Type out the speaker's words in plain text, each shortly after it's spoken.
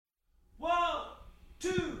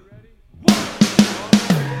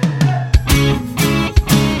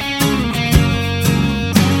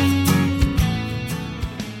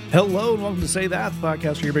welcome to Say That, the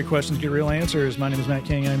podcast where your big questions get real answers. My name is Matt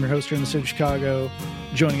King. I'm your host here in the city of Chicago.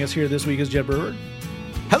 Joining us here this week is Jed Brewer.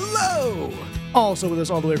 Hello! Also with us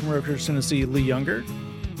all the way from Rutgers, Tennessee, Lee Younger.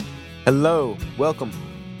 Hello. Welcome.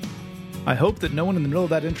 I hope that no one in the middle of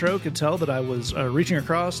that intro could tell that I was reaching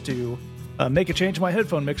across to make a change in my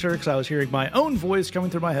headphone mixer because I was hearing my own voice coming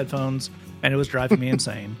through my headphones, and it was driving me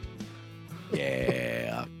insane.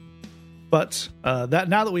 Yeah. But now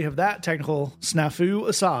that we have that technical snafu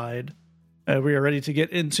aside, we are ready to get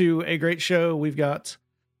into a great show. We've got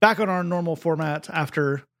back on our normal format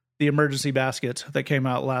after the emergency basket that came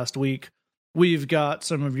out last week. We've got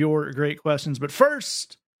some of your great questions. But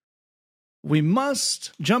first, we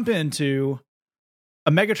must jump into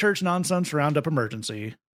a megachurch nonsense roundup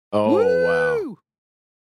emergency. Oh, Woo! wow.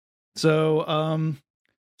 So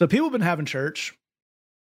people have been having church,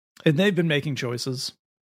 and they've been making choices.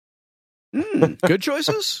 Good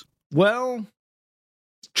choices? Well,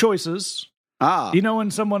 choices. Ah. You know,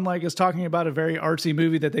 when someone like is talking about a very artsy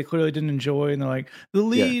movie that they clearly didn't enjoy, and they're like, the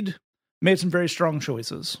lead made some very strong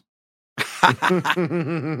choices.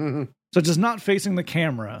 So just not facing the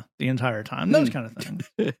camera the entire time. Those kind of things.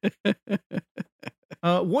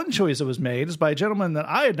 One choice that was made is by a gentleman that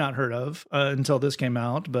I had not heard of until this came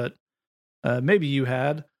out, but maybe you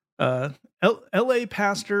had. L.A.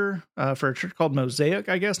 pastor for a church called Mosaic,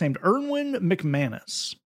 I guess, named Erwin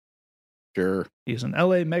McManus. Sure. He's an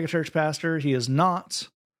L.A. megachurch pastor. He is not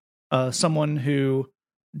someone who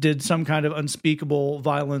did some kind of unspeakable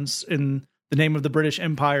violence in the name of the British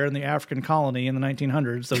Empire and the African colony in the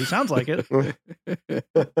 1900s, though he sounds like it.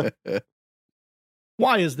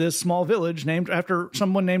 Why is this small village named after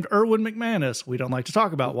someone named Erwin McManus? We don't like to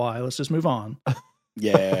talk about why. Let's just move on.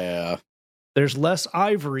 Yeah. There's less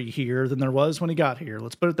ivory here than there was when he got here.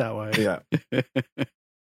 Let's put it that way. Yeah.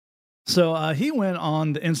 So he went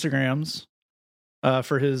on the Instagrams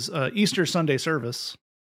for his Easter Sunday service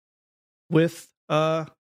with a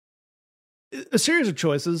series of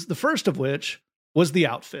choices, the first of which was the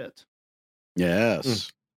outfit.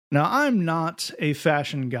 Yes. Now, I'm not a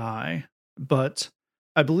fashion guy, but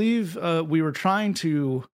I believe we were trying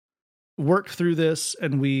to work through this,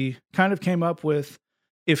 and we kind of came up with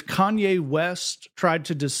if Kanye West tried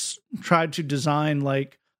to design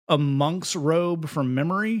like a monk's robe from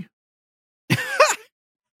memory.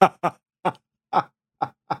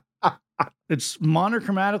 It's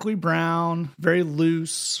monochromatically brown, very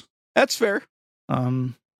loose. That's fair.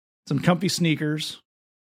 Some comfy sneakers.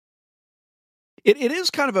 It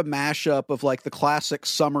is kind of a mashup of like the classic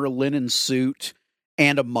summer linen suit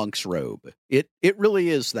and a monk's robe. It really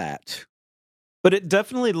is that. But it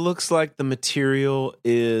definitely looks like the material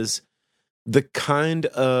is the kind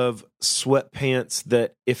of sweatpants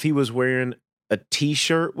that if he was wearing a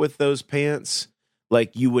t-shirt with those pants,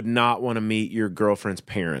 like you would not want to meet your girlfriend's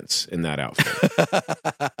parents in that outfit.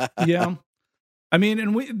 Yeah. I mean,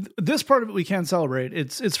 and this part of it we can celebrate.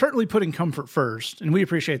 It's certainly putting comfort first, and we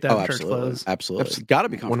appreciate that in church clothes. Absolutely. Got to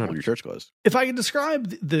be comfortable in your church clothes. If I could describe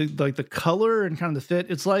the color and kind of the fit,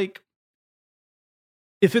 it's like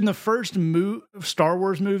if in the first Star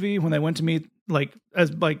Wars movie, when they went to meet,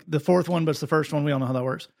 as the fourth one, but it's the first one, we all know how that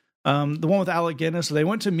works. The one with Alec Guinness, so they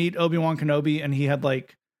went to meet Obi-Wan Kenobi, and he had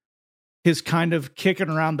like his kind of kicking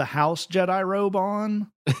around the house Jedi robe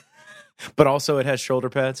on. But also it has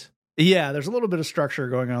shoulder pads. Yeah, there's a little bit of structure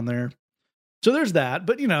going on there. So there's that.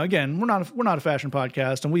 But, again, we're not a fashion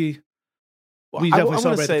podcast, and we definitely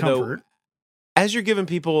celebrate the comfort. Though, as you're giving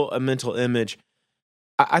people a mental image,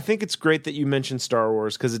 I think it's great that you mentioned Star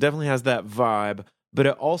Wars because it definitely has that vibe, but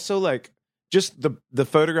it also like just the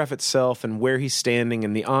photograph itself and where he's standing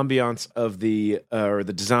and the ambiance of or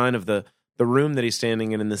the design of the room that he's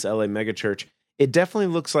standing in this LA megachurch. It definitely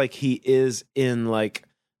looks like he is in like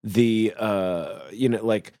the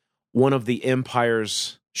like one of the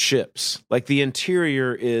Empire's ships. Like the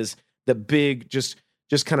interior is the big, just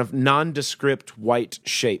kind of nondescript white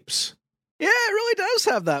shapes. Yeah, it really does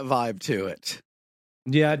have that vibe to it.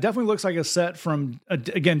 Yeah, it definitely looks like a set from,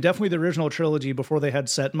 again, definitely the original trilogy before they had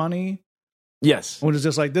set money. Yes. When it's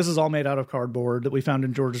just like, this is all made out of cardboard that we found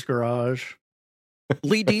in George's garage.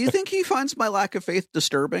 Lee, do you think he finds my lack of faith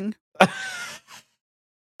disturbing?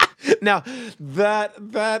 Now,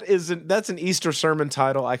 that's an Easter sermon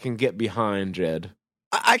title I can get behind, Jed.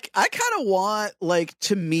 I kind of want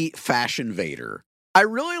to meet Fashion Vader. I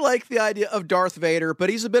really like the idea of Darth Vader, but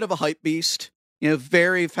he's a bit of a hype beast.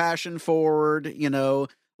 Very fashion forward,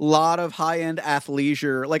 lot of high-end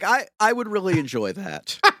athleisure. I would really enjoy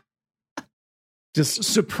that. Just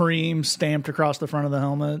Supreme stamped across the front of the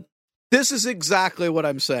helmet. This is exactly what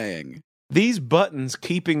I'm saying. These buttons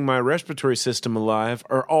keeping my respiratory system alive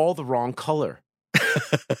are all the wrong color.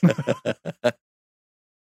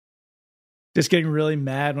 Just getting really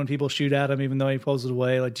mad when people shoot at him, even though he pulls it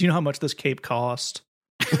away. Like, do you know how much this cape cost?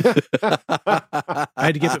 I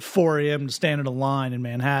had to get up at 4 a.m. to stand in a line in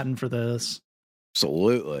Manhattan for this.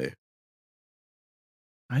 Absolutely.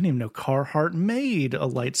 I didn't even know Carhartt made a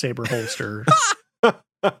lightsaber holster.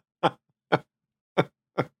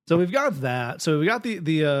 So we've got that. So we got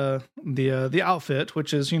the outfit,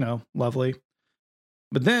 which is, lovely.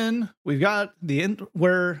 But then we've got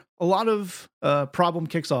where a lot of problem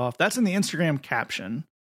kicks off. That's in the Instagram caption.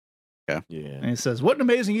 Yeah. And it says, "What an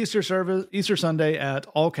amazing Easter service, Easter Sunday at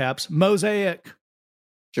all caps Mosaic."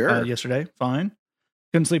 Sure. Yesterday, fine.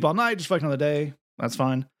 Couldn't sleep all night, just reflecting on the day. That's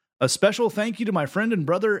fine. A special thank you to my friend and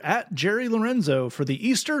brother at Jerry Lorenzo for the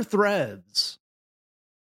Easter threads.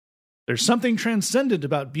 There's something transcendent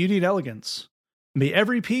about beauty and elegance. May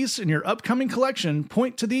every piece in your upcoming collection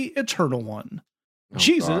point to the eternal one. Oh,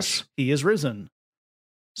 Jesus, gosh. he is risen.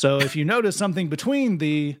 So if you notice something between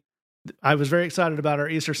I was very excited about our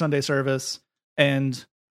Easter Sunday service and,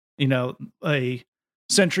 a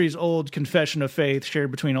centuries old confession of faith shared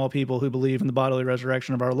between all people who believe in the bodily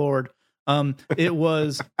resurrection of our Lord. It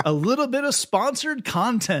was a little bit of sponsored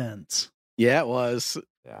content. Yeah, it was.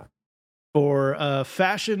 Yeah. For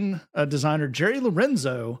fashion designer Jerry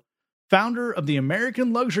Lorenzo, founder of the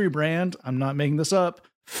American luxury brand, I'm not making this up,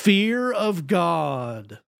 Fear of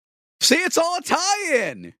God. See, it's all a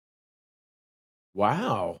tie-in.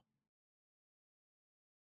 Wow.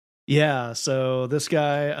 Yeah, so this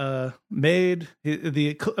guy made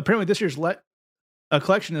apparently this year's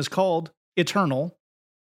collection is called Eternal.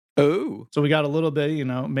 Oh. So we got a little bit,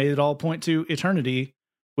 made it all point to eternity,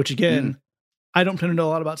 which again, I don't tend to know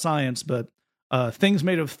a lot about science, but things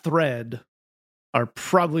made of thread are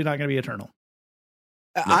probably not going to be eternal.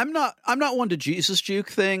 No. I'm not one to Jesus juke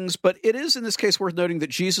things, but it is in this case worth noting that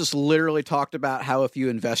Jesus literally talked about how if you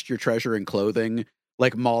invest your treasure in clothing,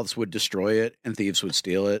 like moths would destroy it and thieves would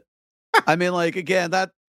steal it. I mean, like, again,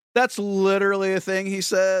 that's literally a thing he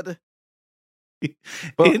said.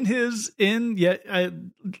 But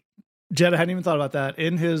Jed, I hadn't even thought about that.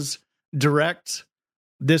 In his direct,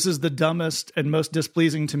 "This is the dumbest and most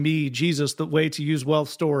displeasing to me, Jesus, the way to use wealth"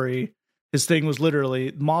 story, his thing was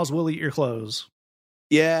literally, "Moths will eat your clothes."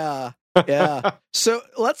 Yeah. Yeah. So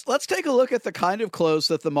let's take a look at the kind of clothes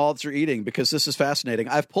that the moths are eating, because this is fascinating.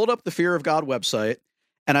 I've pulled up the Fear of God website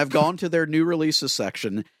and I've gone to their new releases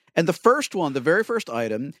section. And the first one, the very first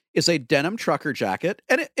item, is a denim trucker jacket.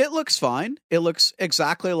 And it looks fine. It looks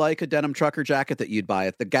exactly like a denim trucker jacket that you'd buy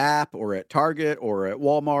at the Gap or at Target or at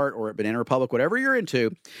Walmart or at Banana Republic, whatever you're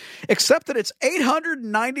into, except that it's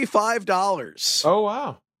 $895. Oh,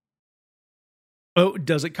 wow. Oh,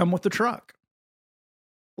 does it come with the truck?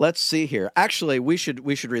 Let's see here. Actually, we should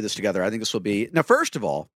read this together. I think this will be... Now, first of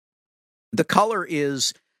all, the color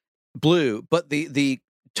is blue, but the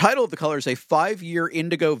title of the color is a 5-year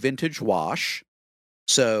indigo vintage wash.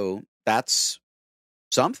 So that's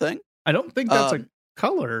something. I don't think that's a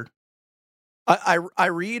color. I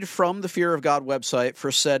read from the Fear of God website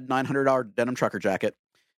for said $900 denim trucker jacket.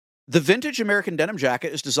 The vintage American denim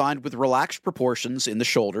jacket is designed with relaxed proportions in the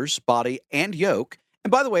shoulders, body, and yoke. And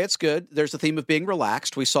by the way, it's good. There's the theme of being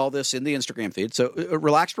relaxed. We saw this in the Instagram feed. So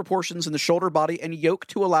relaxed proportions in the shoulder, body, and yoke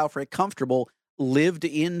to allow for a comfortable,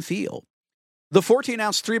 lived-in feel. The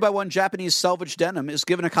 14-ounce 3x1 Japanese selvage denim is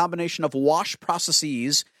given a combination of wash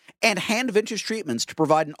processes and hand vintage treatments to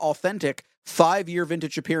provide an authentic 5-year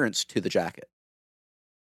vintage appearance to the jacket.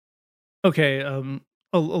 Okay,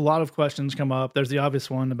 a lot of questions come up. There's the obvious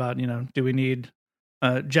one about, do we need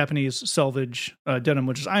Japanese selvage denim,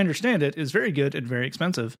 which, as I understand it, is very good and very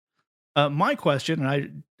expensive. My question,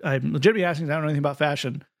 and I'm legitimately asking, I don't know anything about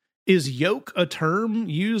fashion, is yoke a term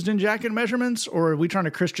used in jacket measurements, or are we trying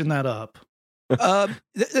to Christian that up?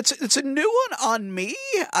 It's a new one on me.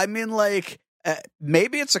 I mean, like,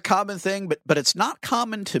 maybe it's a common thing, but it's not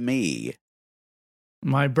common to me.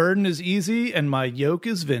 My burden is easy and my yoke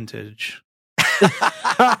is vintage.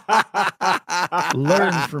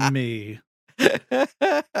 Learn from me.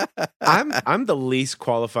 I'm the least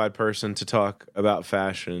qualified person to talk about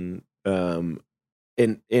fashion in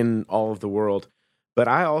all of the world. But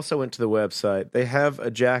I also went to the website. They have a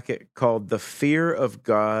jacket called the Fear of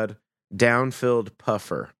God Down-Filled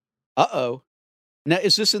Puffer. Uh-oh. Now,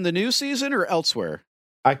 is this in the new season or elsewhere?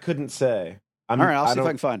 I couldn't say. All right, I'll see if I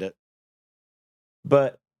can find it.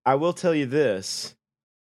 But I will tell you this.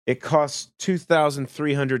 It costs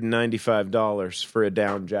 $2,395 for a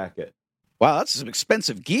down jacket. Wow, that's some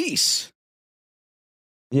expensive geese.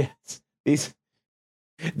 Yes. These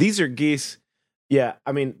are geese. Yeah,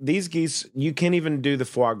 I mean, these geese, you can't even do the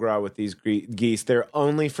foie gras with these geese. They're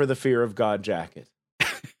only for the Fear of God jacket.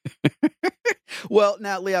 Well,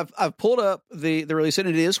 now, Lee, I've pulled up the release, and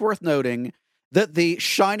it is worth noting that the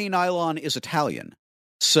shiny nylon is Italian.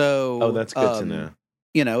 So, that's good to know.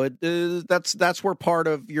 You know, that's where part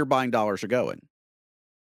of your buying dollars are going.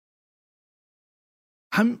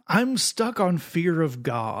 I'm stuck on Fear of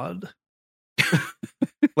God.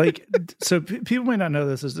 Like, so people may not know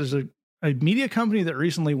this. There's a media company that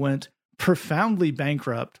recently went profoundly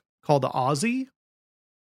bankrupt called Ozzy,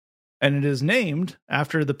 and it is named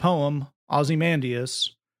after the poem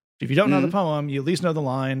Ozymandias. If you don't know the poem, you at least know the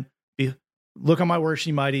line, "Look on my works,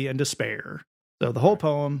 ye mighty, and despair." So the whole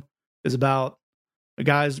poem is about the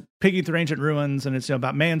guys picking through ancient ruins, and it's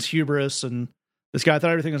about man's hubris, and this guy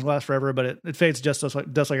thought everything was going to last forever, but it fades just like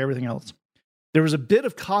everything else. There was a bit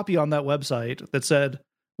of copy on that website that said,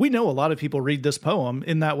 "We know a lot of people read this poem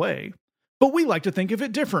in that way, but we like to think of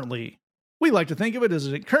it differently. We like to think of it as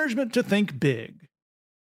an encouragement to think big,"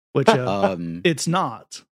 which it's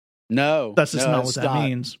not. No, that's just not what that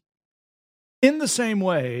means. In the same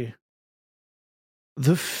way,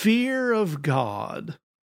 the fear of God.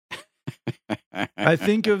 I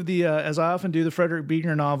think of the, as I often do, the Frederick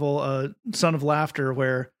Buechner novel, Son of Laughter,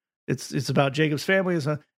 where it's about Jacob's family,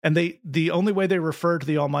 and the only way they refer to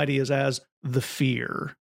the Almighty is as the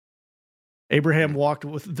fear. Abraham walked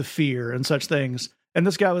with the fear and such things. And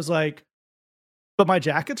this guy was like, but my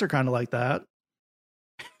jackets are kind of like that.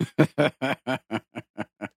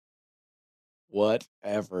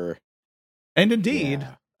 Whatever. And indeed,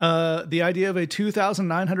 the idea of a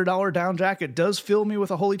 $2,900 down jacket does fill me with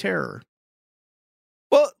a holy terror.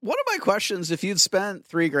 Well, one of my questions, if you'd spent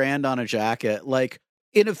 $3,000 on a jacket, like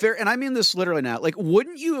in a fair, and I mean this literally now, like,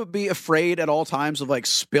 wouldn't you be afraid at all times of like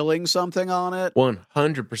spilling something on it?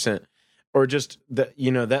 100%. Or just that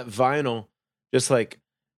vinyl, just like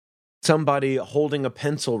somebody holding a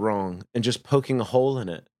pencil wrong and just poking a hole in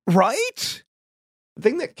it. Right? The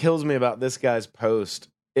thing that kills me about this guy's post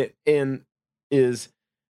is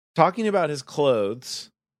talking about his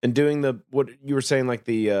clothes and doing what you were saying, like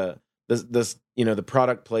the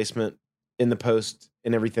product placement in the post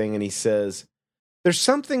and everything. And he says, "There's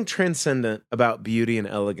something transcendent about beauty and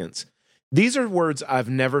elegance." These are words I've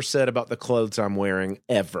never said about the clothes I'm wearing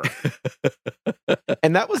ever.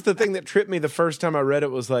 And that was the thing that tripped me the first time I read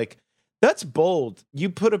it, was like, that's bold. You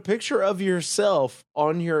put a picture of yourself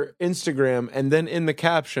on your Instagram and then in the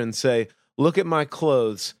caption say, "Look at my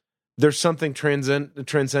clothes. There's something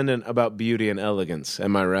transcendent about beauty and elegance."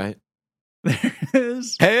 Am I right? There it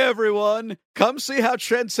is. Hey, everyone. Come see how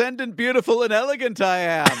transcendent, beautiful, and elegant I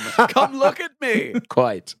am. Come look at me.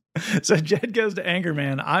 Quite. So Jed goes to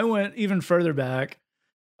Anchorman. I went even further back.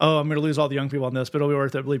 Oh, I'm going to lose all the young people on this, but it'll be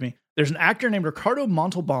worth it. Believe me. There's an actor named Ricardo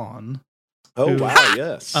Montalban. Oh, wow.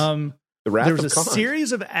 Yes. The Wrath there was of a Khan.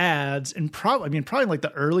 series of ads in probably like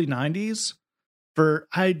the early 90s for,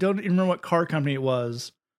 I don't even remember what car company it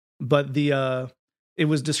was, but it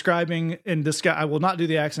was describing, and this guy, I will not do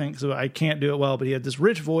the accent because I can't do it well, but he had this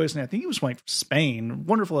rich voice, and I think he was from Spain.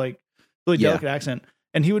 Wonderful, like really delicate accent.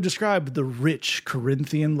 And he would describe the rich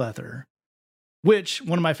Corinthian leather, which,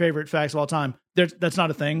 one of my favorite facts of all time, that's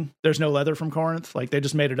not a thing. There's no leather from Corinth. Like, they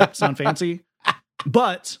just made it up to sound fancy.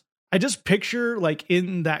 But I just picture, like,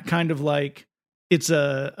 in that kind of, like, it's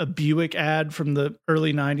a Buick ad from the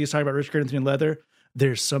early 90s talking about rich Corinthian leather.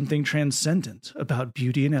 There's something transcendent about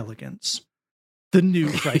beauty and elegance. The new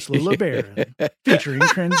Chrysler LeBaron, featuring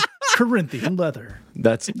Corinthian leather.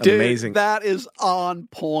 That's Dude, amazing. That is on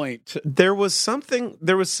point. There was something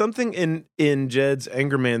in Jed's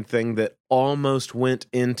Angerman thing that almost went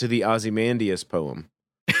into the Ozymandias poem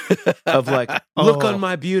of like, look on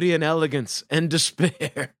my beauty and elegance and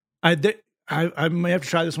despair. I may have to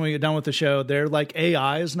try this when we get done with the show. They're like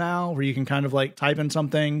AIs now, where you can kind of like type in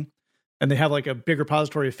something, and they have like a big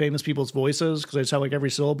repository of famous people's voices because they just have like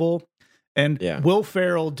every syllable. And Will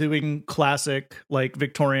Ferrell doing classic like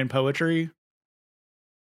Victorian poetry.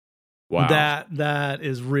 Wow. That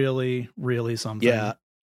is really, really something. Yeah.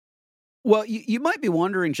 Well, you might be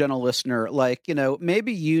wondering, gentle listener, like,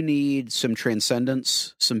 maybe you need some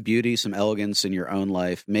transcendence, some beauty, some elegance in your own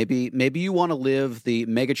life. Maybe you want to live the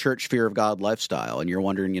megachurch Fear of God lifestyle, and you're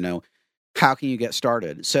wondering, how can you get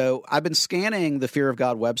started? So I've been scanning the Fear of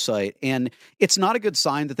God website, and it's not a good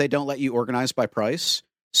sign that they don't let you organize by price.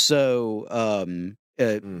 So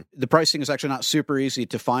the pricing is actually not super easy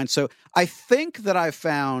to find. So I think that I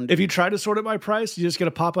found... If you try to sort it by price, you just get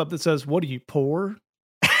a pop-up that says, "What are you, poor?"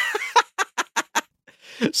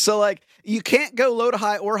 So, like, you can't go low to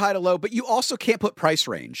high or high to low, but you also can't put price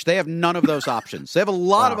range. They have none of those options. They have a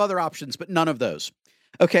lot of other options, but none of those.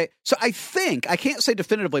 Okay, so I can't say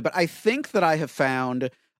definitively, but I think that I have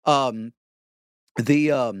found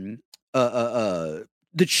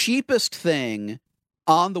the cheapest thing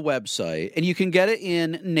on the website, and you can get it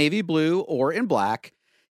in navy blue or in black.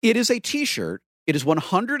 It is a t-shirt. It is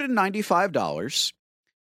 $195,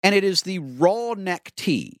 and it is the raw neck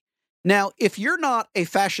tee. Now, if you're not a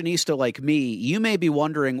fashionista like me, you may be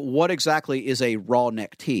wondering what exactly is a raw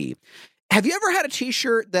neck tee. Have you ever had a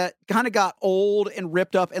t-shirt that kind of got old and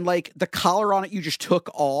ripped up and like the collar on it you just took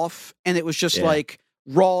off and it was just like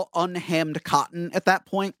raw unhemmed cotton at that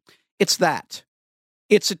point? It's that.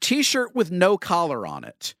 It's a t-shirt with no collar on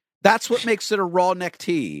it. That's what makes it a raw neck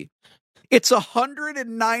tee. It's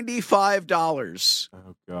 $195.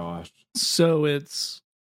 Oh gosh. So it's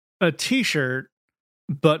a t-shirt,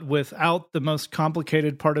 but without the most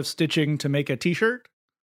complicated part of stitching to make a t-shirt.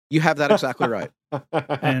 You have that exactly right.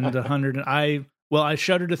 And I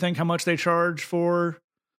shudder to think how much they charge for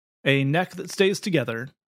a neck that stays together.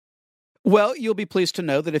 Well, you'll be pleased to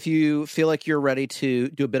know that if you feel like you're ready to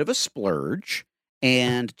do a bit of a splurge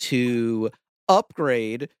and to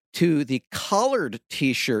upgrade to the collared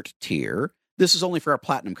t-shirt tier, this is only for our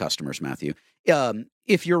platinum customers, Matthew.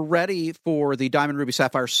 If you're ready for the Diamond, Ruby,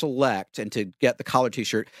 Sapphire Select and to get the collared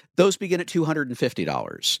t-shirt, those begin at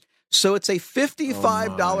 $250. So it's a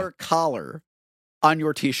 $55 collar on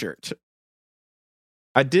your t-shirt.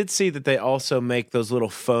 I did see that they also make those little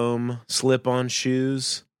foam slip-on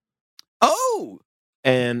shoes. Oh!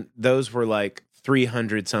 And those were like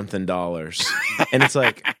 $300-something. And it's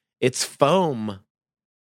like, it's foam.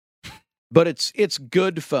 But it's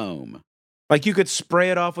good foam. Like you could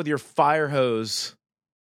spray it off with your fire hose.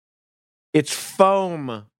 It's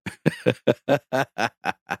foam.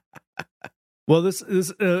 Well, this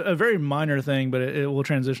is a very minor thing, but it will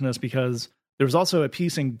transition us because there was also a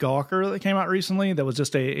piece in Gawker that came out recently that was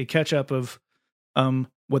just a catch-up of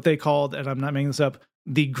what they called, and I'm not making this up,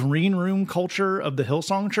 the green room culture of the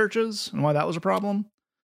Hillsong churches and why that was a problem.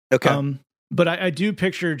 Okay. But I do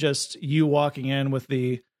picture just you walking in with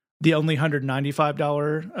the only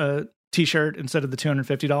 $195 t-shirt instead of the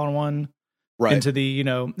 $250 one into the,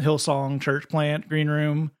 Hillsong church plant green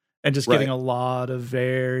room and just getting a lot of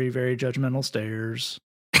very, very judgmental stares.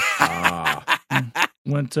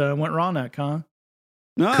 Went raw neck, huh?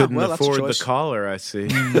 No, couldn't afford the collar, I see.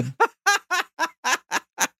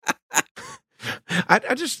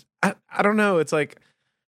 I don't know. It's like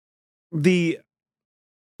the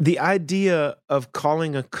idea of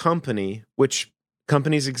calling a company, which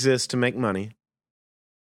companies exist to make money,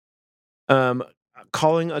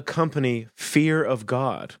 calling a company Fear of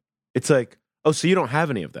God. It's like, oh, so you don't have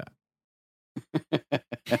any of that.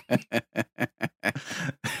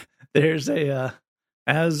 There's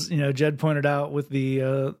as Jed pointed out with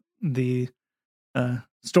the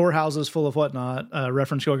storehouses full of whatnot,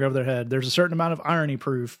 reference going over their head. There's a certain amount of irony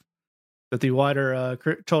proof that the wider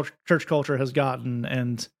church culture has gotten,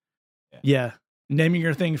 and naming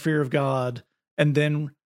your thing Fear of God, and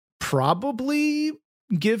then probably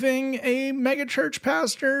giving a mega church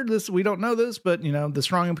pastor this. We don't know this, but the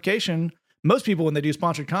strong implication. Most people, when they do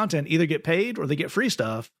sponsored content, either get paid or they get free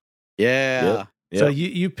stuff. Yeah. Yep. So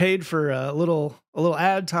you paid for a little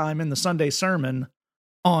ad time in the Sunday sermon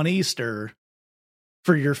on Easter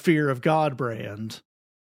for your Fear of God brand.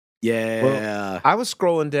 Yeah. Well, I was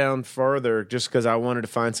scrolling down further just because I wanted to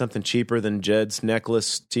find something cheaper than Jed's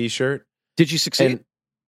necklace t-shirt. Did you succeed?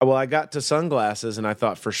 Well, I got to sunglasses and I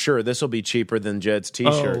thought for sure this will be cheaper than Jed's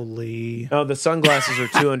t-shirt. Oh, Lee. Oh, the sunglasses are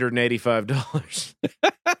 $285.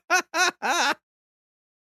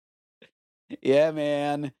 Yeah,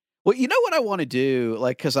 man. Well, you know what I want to do?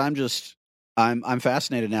 Like, because I'm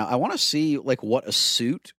fascinated now. I want to see like what a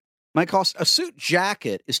suit might cost. A suit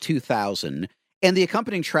jacket is $2,000, and the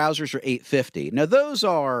accompanying trousers are $850. Now, those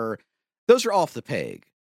are off the peg.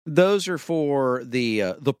 Those are for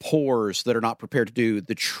the poors that are not prepared to do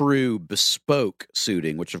the true bespoke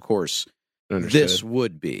suiting, which of course this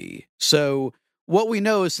would be. So what we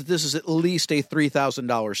know is that this is at least a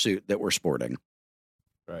 $3,000 suit that we're sporting.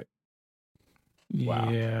 Right. Wow.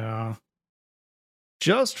 Yeah.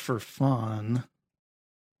 Just for fun,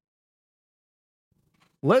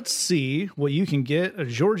 let's see what you can get a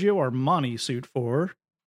Giorgio Armani suit for.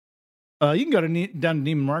 You can go down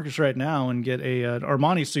to Neiman Marcus right now and get an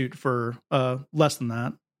Armani suit for less than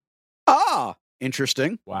that. Ah,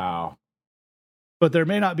 interesting. Wow. But there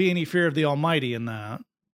may not be any fear of the Almighty in that.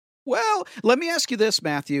 Well, let me ask you this,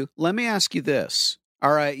 Matthew. Let me ask you this.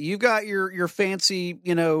 All right, you've got your fancy,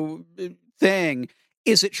 thing.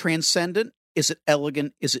 Is it transcendent? Is it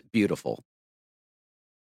elegant? Is it beautiful?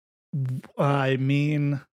 I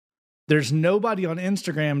mean, there's nobody on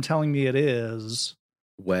Instagram telling me it is.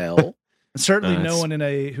 Well, certainly no one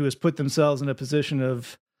who has put themselves in a position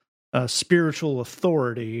of spiritual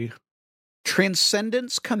authority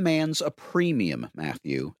Transcendence commands a premium,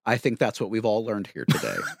 Matthew. I think that's what we've all learned here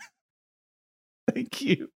today. Thank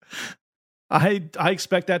you. I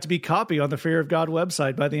expect that to be copy on the Fear of God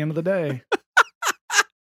website by the end of the day.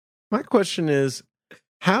 My question is,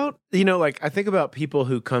 how, I think about people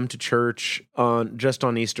who come to church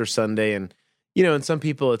on Easter Sunday, and, and some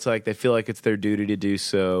people, it's like they feel like it's their duty to do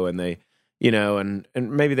so, and they, and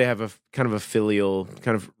maybe they have a kind of a filial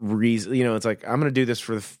kind of reason, it's like, I'm going to do this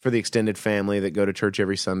for the extended family that go to church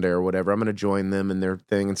every Sunday or whatever. I'm going to join them in their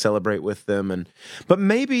thing and celebrate with them. But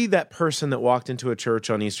maybe that person that walked into a church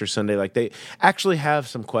on Easter Sunday, like they actually have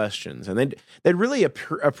some questions, and they'd really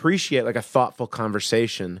appreciate like a thoughtful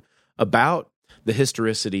conversation about the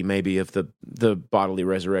historicity maybe of the bodily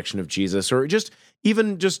resurrection of Jesus, or just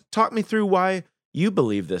talk me through why you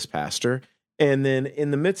believe this, Pastor. And then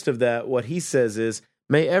in the midst of that, what he says is,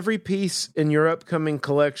 may every piece in your upcoming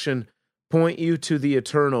collection point you to the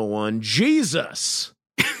eternal one, Jesus.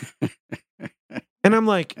 And I'm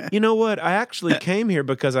like, you know what? I actually came here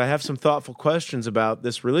because I have some thoughtful questions about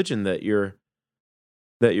this religion that you're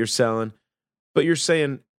selling. But you're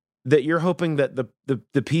saying that you're hoping that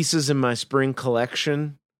the pieces in my spring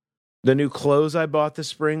collection, the new clothes I bought this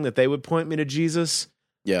spring, that they would point me to Jesus?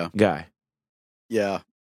 Yeah. Guy. Yeah.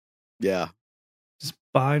 Yeah. Just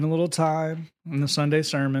buying a little time in the Sunday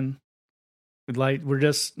sermon. We're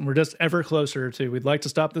just ever closer to. We'd like to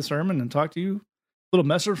stop the sermon and talk to you. A little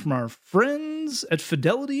message from our friends at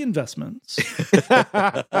Fidelity Investments.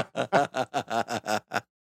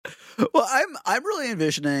 Well, I'm really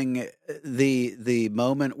envisioning the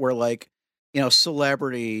moment where, like,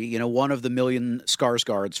 celebrity, one of the million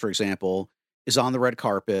Skarsgårds, for example, is on the red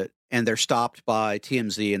carpet, and they're stopped by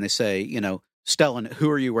TMZ, and they say, Stellan,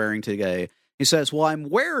 who are you wearing today? He says, well, I'm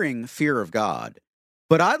wearing Fear of God,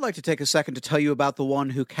 but I'd like to take a second to tell you about the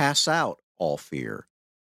one who casts out all fear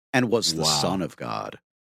and was the Son of God.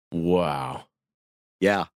 Wow.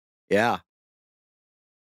 Yeah. Yeah.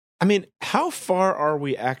 I mean, how far are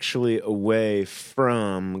we actually away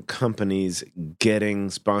from companies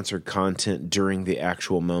getting sponsored content during the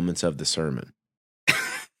actual moments of the sermon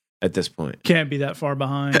at this point? Can't be that far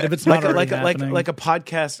behind if it's not like happening. a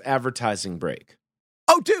podcast advertising break.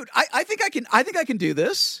 Oh, dude, I think I can do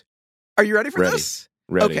this. Are you ready for this?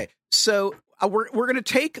 Ready. Okay, so we're going to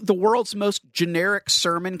take the world's most generic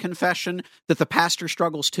sermon confession that the pastor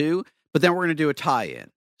struggles to, but then we're going to do a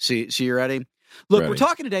tie-in. So you ready? Look, we're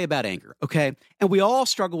talking today about anger, okay? And we all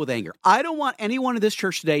struggle with anger. I don't want anyone in this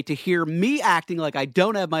church today to hear me acting like I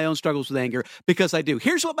don't have my own struggles with anger, because I do.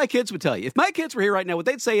 Here's what my kids would tell you. If my kids were here right now, what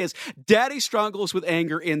they'd say is, Daddy struggles with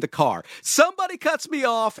anger in the car. Somebody cuts me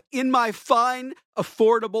off in my fine,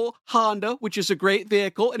 affordable Honda, which is a great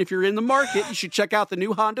vehicle. And if you're in the market, you should check out the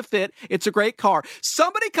new Honda Fit. It's a great car.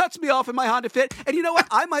 Somebody cuts me off in my Honda Fit, and you know what?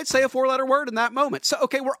 I might say a 4-letter word in that moment. So,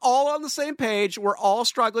 okay, we're all on the same page. We're all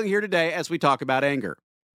struggling here today as we talk about anger.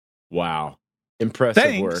 Wow. Impressive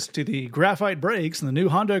Thanks work. to the graphite brakes and the new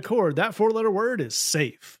Honda Accord, that 4-letter word is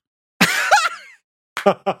safe.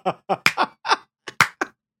 Well,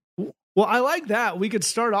 I like that. We could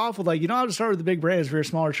start off with, like, you don't have to start with the big brands if you're a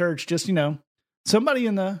smaller church. Just, somebody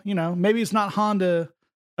in the, maybe it's not Honda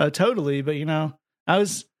totally, but, I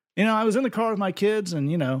was in the car with my kids, and,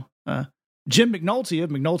 Jim McNulty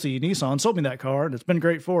of McNulty Nissan sold me that car, and it's been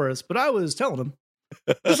great for us. But I was telling him,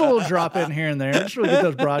 just a little drop in here and there, just really get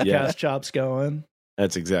those broadcast chops going.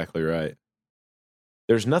 That's exactly right.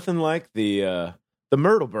 There's nothing like the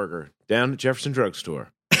Myrtle Burger down at Jefferson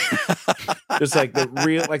Drugstore. Just like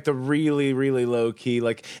the really, really low key,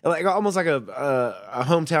 like almost like a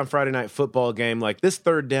hometown Friday night football game. Like, this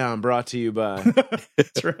third down brought to you by.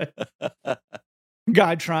 That's right.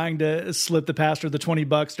 Guy trying to slip the pastor the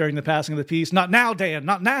 $20 during the passing of the piece. Not now, Dan.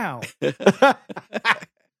 Not now.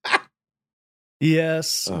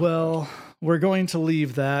 Yes. Well, we're going to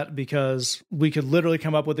leave that because we could literally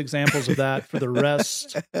come up with examples of that for the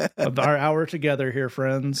rest of our hour together here,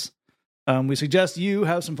 friends. We suggest you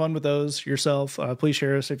have some fun with those yourself. Please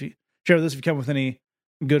share this if you come with any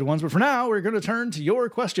good ones. But for now, we're going to turn to your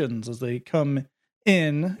questions as they come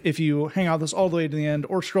in. If you hang out with us all the way to the end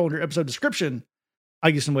or scroll in your episode description, I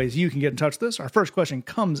give you some ways you can get in touch with us. Our first question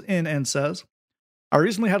comes in and says, I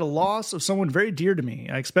recently had a loss of someone very dear to me.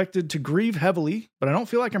 I expected to grieve heavily, but I don't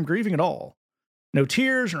feel like I'm grieving at all. No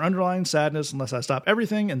tears or underlying sadness unless I stop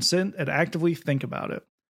everything and sit and actively think about it.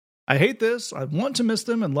 I hate this. I want to miss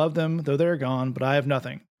them and love them, though they're gone, but I have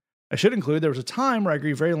nothing. I should include there was a time where I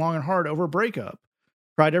grieved very long and hard over a breakup.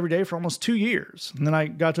 Cried every day for almost 2 years, and then I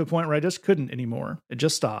got to a point where I just couldn't anymore. It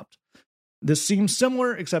just stopped. This seems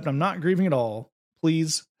similar, except I'm not grieving at all.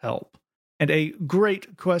 Please help. And a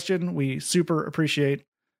great question. We super appreciate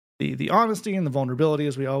the honesty and the vulnerability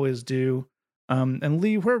as we always do. And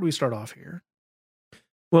Lee, where do we start off here?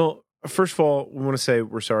 Well, first of all, we want to say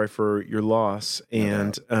we're sorry for your loss,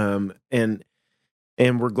 and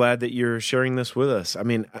we're glad that you're sharing this with us. I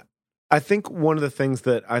mean, I think one of the things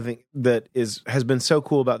that I think that has been so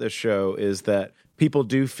cool about this show is that people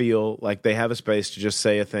do feel like they have a space to just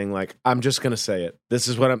say a thing like, I'm just going to say it. This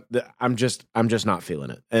is what I'm just not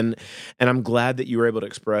feeling it. And I'm glad that you were able to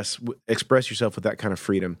express yourself with that kind of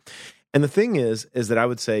freedom. And the thing is that I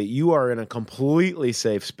would say you are in a completely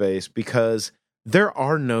safe space because there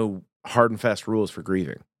are no hard and fast rules for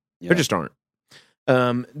grieving. Yeah. There just aren't.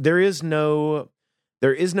 There is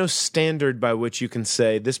no standard by which you can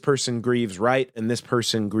say this person grieves right and this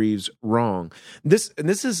person grieves wrong. This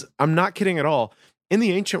is, I'm not kidding at all. In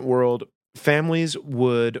the ancient world, families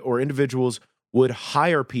or individuals would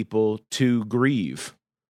hire people to grieve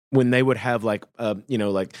when they would have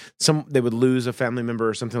they would lose a family member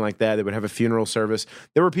or something like that. They would have a funeral service.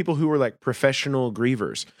 There were people who were like professional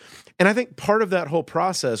grievers. And I think part of that whole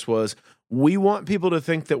process was we want people to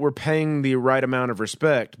think that we're paying the right amount of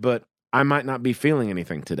respect, but I might not be feeling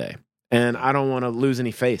anything today, and I don't want to lose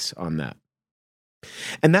any face on that.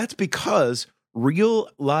 And that's because real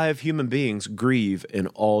live human beings grieve in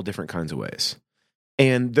all different kinds of ways.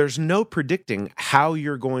 And there's no predicting how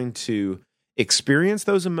you're going to experience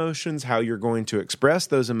those emotions, how you're going to express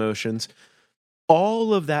those emotions.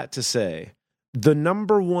 All of that to say, the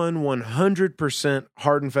number one 100%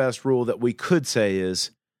 hard and fast rule that we could say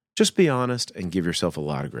is just be honest and give yourself a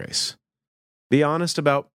lot of grace. Be honest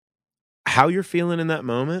about how you're feeling in that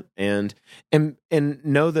moment, and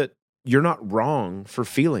know that you're not wrong for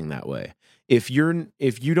feeling that way. If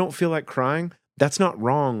you don't feel like crying, that's not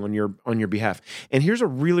wrong on your behalf. And here's a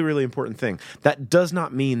really, really important thing. That does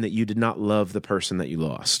not mean that you did not love the person that you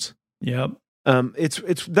lost. Yep.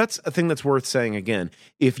 That's a thing that's worth saying again.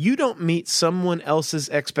 If you don't meet someone else's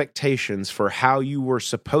expectations for how you were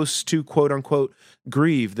supposed to, quote unquote,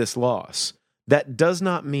 grieve this loss, that does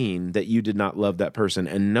not mean that you did not love that person,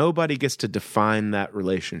 and nobody gets to define that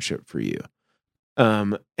relationship for you.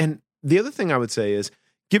 And the other thing I would say is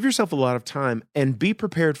give yourself a lot of time and be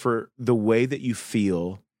prepared for the way that you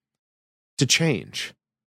feel to change.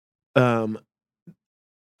 Gosh.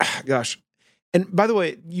 And by the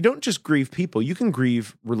way, you don't just grieve people, you can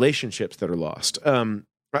grieve relationships that are lost.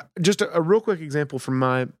 Just a real quick example from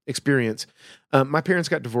my experience. My parents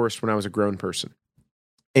got divorced when I was a grown person.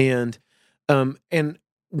 And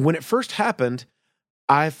when it first happened,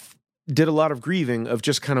 I did a lot of grieving of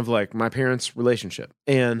just kind of like my parents' relationship.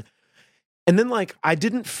 And then like I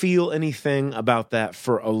didn't feel anything about that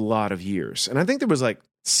for a lot of years. And I think there was like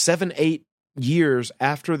 7-8 years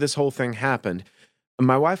after this whole thing happened,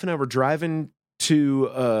 my wife and I were driving to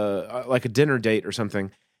like a dinner date or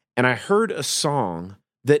something, and I heard a song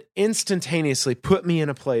that instantaneously put me in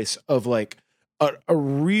a place of like a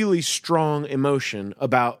really strong emotion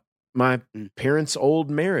about my parents' old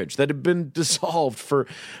marriage that had been dissolved for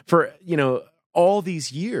all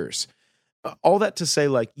these years. All that to say,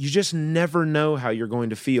 like, you just never know how you're going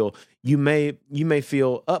to feel. You may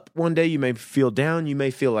feel up one day, you may feel down, you may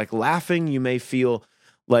feel like laughing, you may feel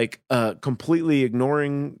like completely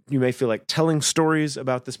ignoring, you may feel like telling stories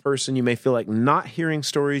about this person, you may feel like not hearing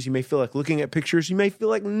stories, you may feel like looking at pictures, you may feel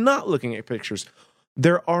like not looking at pictures.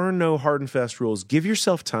 There are no hard and fast rules. Give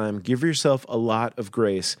yourself time, give yourself a lot of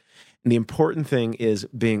grace. And the important thing is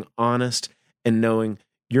being honest and knowing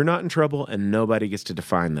you're not in trouble and nobody gets to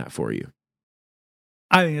define that for you.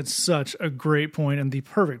 I think it's such a great point and the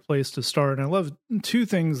perfect place to start. And I love two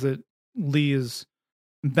things that Lee is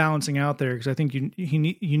balancing out there, because I think you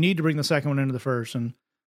need to bring the second one into the first. And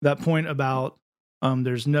that point about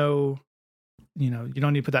there's no, you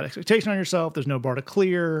don't need to put that expectation on yourself. There's no bar to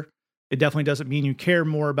clear. It definitely doesn't mean you care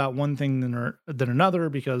more about one thing than another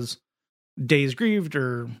because days grieved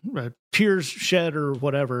or tears shed or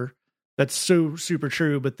whatever. That's so super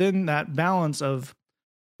true. But then that balance of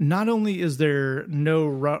not only is there no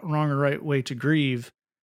wrong or right way to grieve,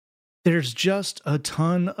 there's just a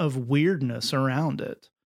ton of weirdness around it.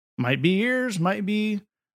 Might be years, might be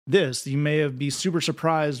this. You may be super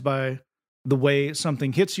surprised by the way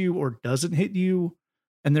something hits you or doesn't hit you.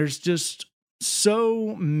 And there's just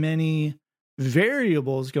so many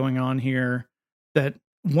variables going on here that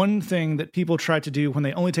one thing that people try to do when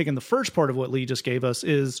they only take in the first part of what Lee just gave us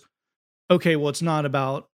is, okay, well, it's not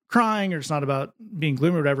about crying or it's not about being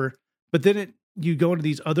gloomy or whatever, but then you go into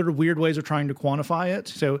these other weird ways of trying to quantify it.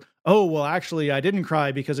 So, oh, well, actually I didn't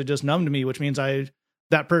cry because it just numbed me, which means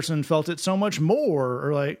that person felt it so much more,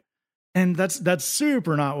 or like, and that's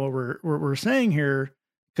super not what we're saying here.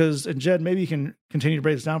 And Jed, maybe you can continue to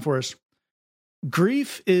break this down for us.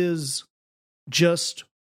 grief is just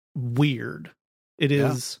weird. It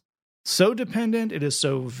is so dependent. It is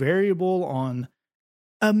so variable on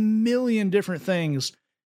a million different things.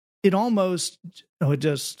 It almost, it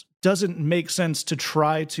just doesn't make sense to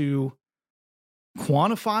try to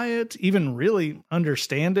quantify it, even really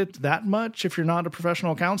understand it that much if you're not a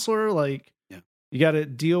professional counselor. Like, you got to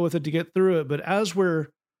deal with it to get through it. But as we're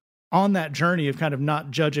on that journey of kind of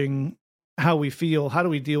not judging how we feel, how do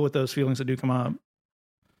we deal with those feelings that do come up?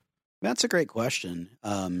 That's a great question.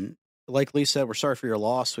 Like Lee said, we're sorry for your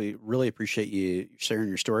loss. We really appreciate you sharing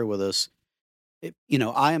your story with us.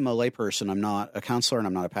 I am a layperson. I'm not a counselor and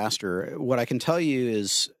I'm not a pastor. What I can tell you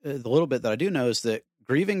is the little bit that I do know is that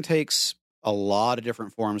grieving takes a lot of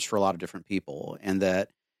different forms for a lot of different people, and that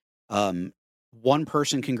one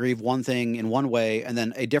person can grieve one thing in one way, and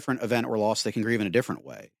then a different event or loss they can grieve in a different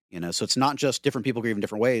way. So it's not just different people grieve in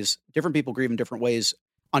different ways. Different people grieve in different ways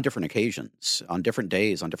on different occasions, on different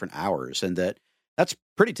days, on different hours, and that's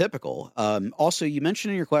pretty typical. Also, you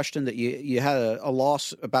mentioned in your question that you had a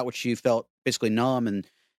loss about which you felt basically numb, and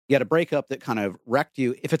you had a breakup that kind of wrecked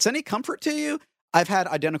you. If it's any comfort to you, I've had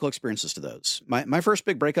identical experiences to those. My first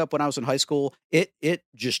big breakup when I was in high school, it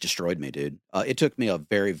just destroyed me, dude. It took me a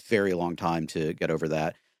very, very long time to get over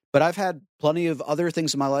that. But I've had plenty of other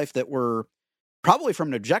things in my life that were probably, from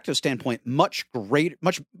an objective standpoint, much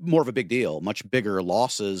more of a big deal, much bigger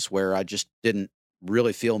losses where I just didn't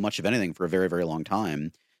really feel much of anything for a very, very long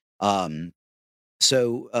time.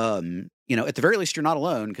 So at the very least, you're not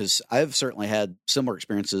alone, because I've certainly had similar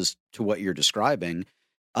experiences to what you're describing.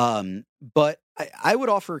 But I would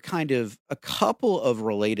offer kind of a couple of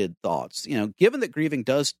related thoughts. Given that grieving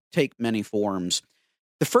does take many forms,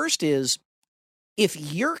 the first is, if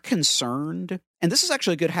you're concerned, and this is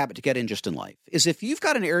actually a good habit to get in just in life, is if you've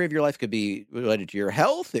got an area of your life, could be related to your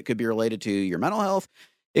health, it could be related to your mental health,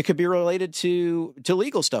 it could be related to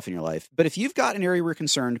legal stuff in your life. But if you've got an area where you're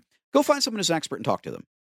concerned, go find someone who's an expert and talk to them.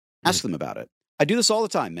 Ask them about it. I do this all the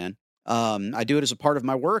time, man. I do it as a part of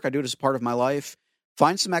my work. I do it as a part of my life.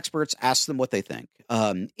 Find some experts, ask them what they think.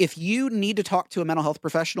 If you need to talk to a mental health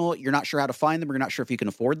professional, you're not sure how to find them, or you're not sure if you can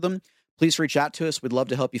afford them, please reach out to us. We'd love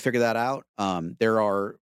to help you figure that out.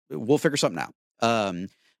 We'll figure something out.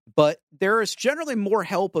 But there is generally more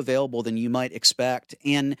help available than you might expect.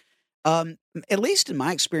 And at least in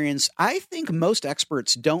my experience, I think most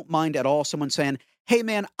experts don't mind at all someone saying, hey,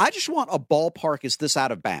 man, I just want a ballpark. Is this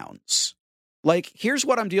out of bounds? Like, here's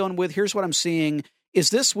what I'm dealing with. Here's what I'm seeing. Is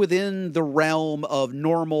this within the realm of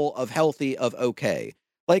normal, of healthy, of okay?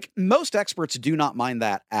 Like, most experts do not mind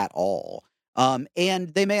that at all. And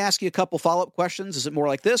they may ask you a couple follow-up questions. Is it more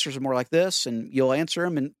like this, or is it more like this? And you'll answer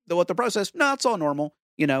them. And what the process, no, it's all normal.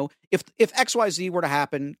 If XYZ were to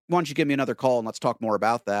happen, why don't you give me another call and let's talk more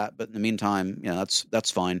about that? But in the meantime,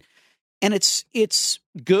 that's fine. And it's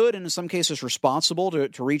good, and in some cases responsible,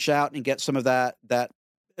 to reach out and get some of that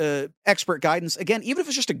expert guidance. Again, even if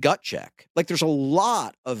it's just a gut check, like, there's a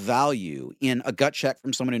lot of value in a gut check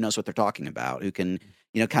from someone who knows what they're talking about, who can,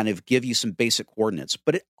 kind of give you some basic coordinates.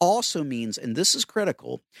 But it also means, and this is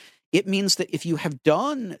critical, it means that if you have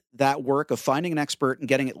done that work of finding an expert and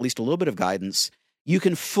getting at least a little bit of guidance, you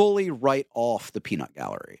can fully write off the peanut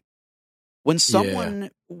gallery. When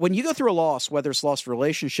you go through a loss, whether it's loss of a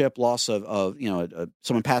relationship, loss of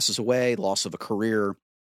someone passes away, loss of a career,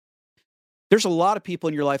 there's a lot of people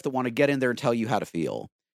in your life that want to get in there and tell you how to feel.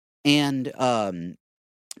 And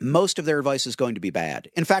most of their advice is going to be bad.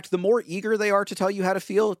 In fact, the more eager they are to tell you how to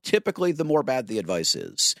feel, typically the more bad the advice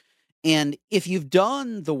is. And if you've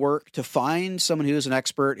done the work to find someone who is an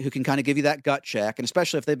expert who can kind of give you that gut check, and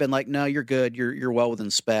especially if they've been like, no, you're good, you're well within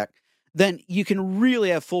spec, then you can really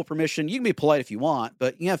have full permission. You can be polite if you want,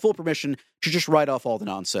 but you have full permission to just write off all the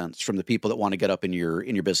nonsense from the people that want to get up in your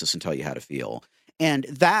business and tell you how to feel. And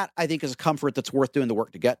that, I think, is a comfort that's worth doing the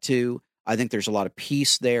work to get to. I think there's a lot of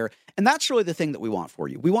peace there. And that's really the thing that we want for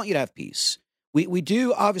you. We want you to have peace. We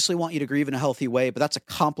do obviously want you to grieve in a healthy way, but that's a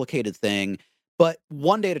complicated thing. But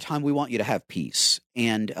one day at a time, we want you to have peace.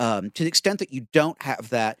 And to the extent that you don't have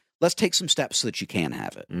that, let's take some steps so that you can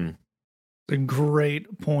have it. A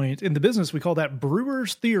great point. In the business, we call that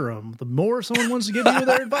Brewer's theorem. The more someone wants to give you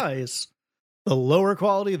their advice, the lower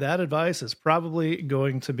quality that advice is probably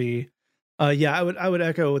going to be. I would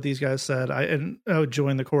echo what these guys said. I would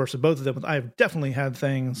join the chorus of both of them. I've definitely had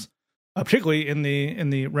things, particularly in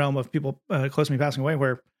the realm of people close to me passing away,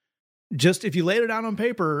 where just if you laid it out on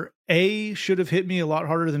paper, A should have hit me a lot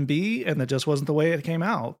harder than B, and that just wasn't the way it came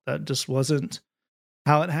out. That just wasn't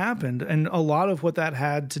how it happened. And a lot of what that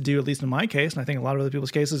had to do, at least in my case, and I think a lot of other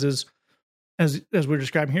people's cases, is as we're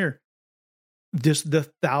describing here, just the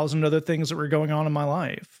 1,000 other things that were going on in my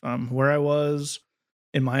life, where I was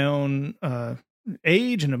in my own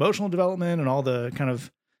age and emotional development and all the kind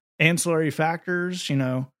of ancillary factors.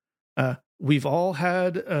 We've all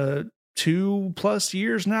had 2+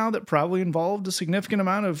 years now that probably involved a significant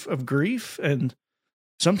amount of grief. And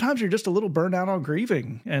sometimes you're just a little burned out on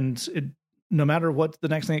grieving. And no matter what the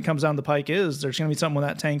next thing that comes down the pike is, there's going to be something when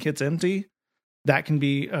that tank hits empty. That can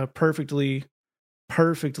be perfectly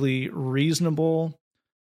reasonable.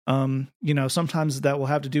 Sometimes that will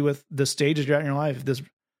have to do with the stages you're at in your life. If this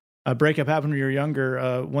breakup happened when you're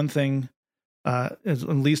younger, one thing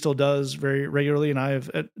Lee still does very regularly, and I have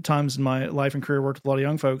at times in my life and career worked with a lot of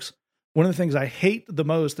young folks. One of the things I hate the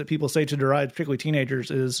most that people say to deride, particularly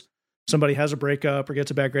teenagers, is somebody has a breakup or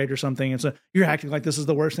gets a bad grade or something, and so you're acting like this is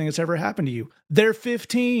the worst thing that's ever happened to you. They're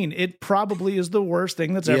 15. It probably is the worst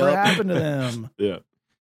thing that's ever happened to them. Yeah.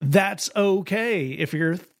 That's okay. If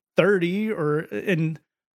you're 30 and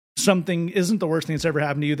something isn't the worst thing that's ever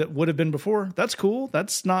happened to you that would have been before, that's cool.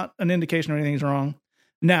 That's not an indication anything's wrong.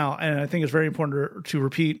 Now, and I think it's very important to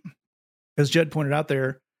repeat, as Jed pointed out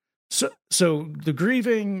there, so the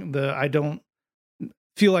grieving, I don't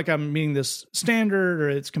feel like I'm meeting this standard or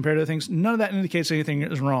it's compared to things, none of that indicates anything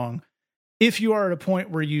is wrong. If you are at a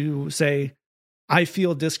point where you say, I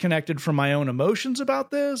feel disconnected from my own emotions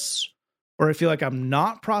about this, or I feel like I'm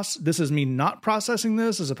not this is me not processing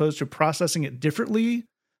this as opposed to processing it differently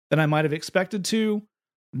than I might have expected to,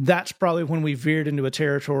 that's probably when we veered into a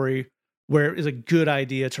territory where it is a good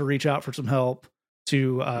idea to reach out for some help,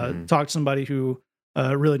 to talk to somebody who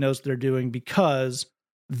really knows what they're doing, because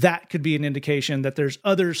that could be an indication that there's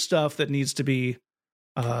other stuff that needs to be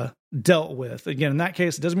dealt with. Again, in that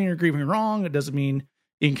case, it doesn't mean you're grieving wrong. It doesn't mean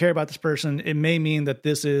you can care about this person. It may mean that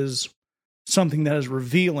this is something that is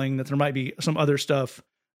revealing that there might be some other stuff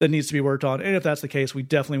that needs to be worked on. And if that's the case, we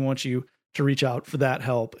definitely want you to reach out for that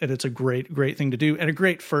help. And it's a great, great thing to do, and a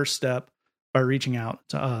great first step by reaching out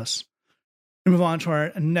to us. We move on to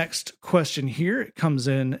our next question here. It comes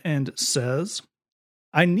in and says,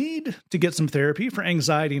 I need to get some therapy for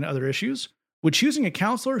anxiety and other issues. Would choosing a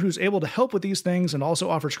counselor who's able to help with these things and also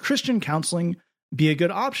offers Christian counseling be a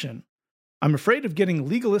good option? I'm afraid of getting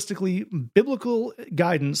legalistically biblical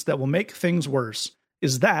guidance that will make things worse.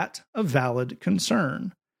 Is that a valid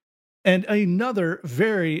concern? And another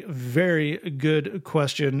very, very good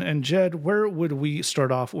question. And Jed, where would we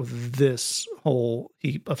start off with this whole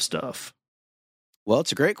heap of stuff? Well,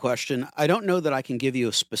 it's a great question. I don't know that I can give you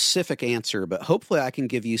a specific answer, but hopefully I can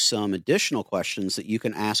give you some additional questions that you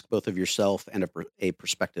can ask both of yourself and a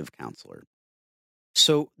prospective counselor.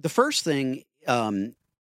 So the first thing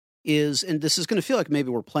is, and this is going to feel like maybe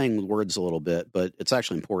we're playing with words a little bit, but it's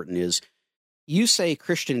actually important, is you say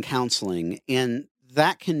Christian counseling, and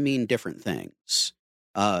that can mean different things.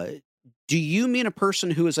 Do you mean a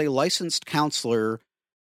person who is a licensed counselor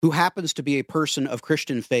who happens to be a person of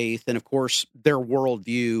Christian faith, and of course their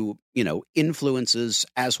worldview, influences,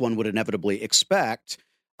 as one would inevitably expect,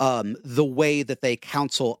 the way that they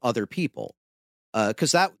counsel other people?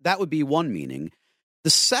 Because that would be one meaning. The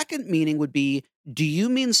second meaning would be, do you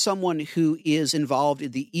mean someone who is involved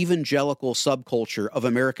in the evangelical subculture of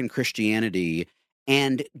American Christianity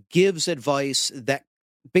and gives advice that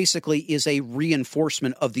basically is a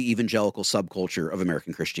reinforcement of the evangelical subculture of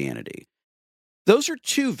American Christianity? Those are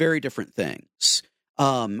two very different things.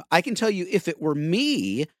 I can tell you, if it were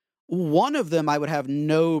me, one of them I would have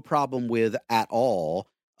no problem with at all.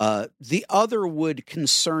 The other would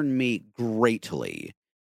concern me greatly.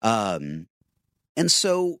 And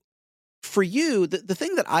so for you, the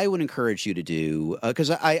thing that I would encourage you to do, because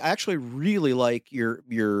I actually really like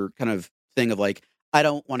your kind of thing of like, I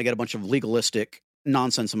don't want to get a bunch of legalistic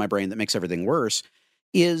nonsense in my brain that makes everything worse,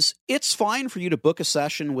 is it's fine for you to book a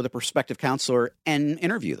session with a prospective counselor and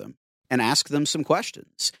interview them and ask them some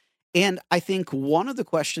questions. And I think one of the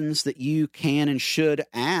questions that you can and should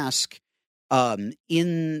ask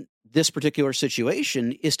in this particular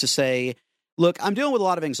situation is to say, look, I'm dealing with a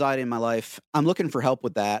lot of anxiety in my life. I'm looking for help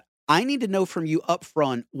with that. I need to know from you up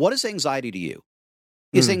front, what is anxiety to you?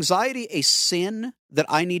 Is anxiety a sin that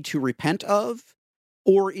I need to repent of?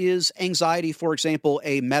 Or is anxiety, for example,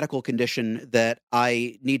 a medical condition that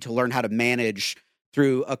I need to learn how to manage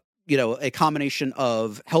through a combination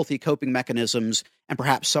of healthy coping mechanisms and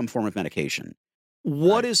perhaps some form of medication?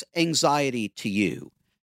 What is anxiety to you?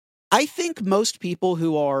 I think most people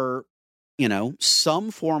who are, some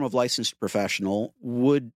form of licensed professional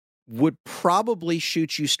would probably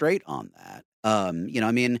shoot you straight on that.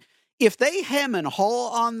 If they hem and haw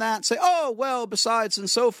on that, say, oh, well, besides and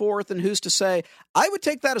so forth, and who's to say, I would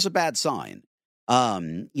take that as a bad sign.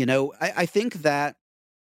 I think that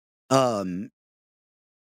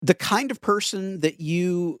the kind of person that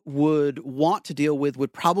you would want to deal with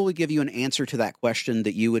would probably give you an answer to that question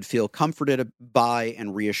that you would feel comforted by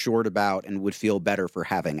and reassured about and would feel better for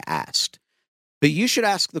having asked. But you should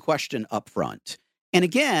ask the question up front. And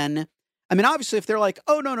again, I mean, obviously, if they're like,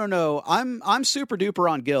 "Oh, no, I'm super duper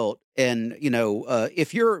on guilt," and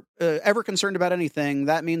if you're ever concerned about anything,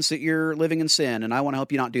 that means that you're living in sin, and I want to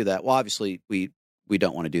help you not do that. Well, obviously, we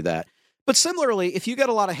don't want to do that. But similarly, if you get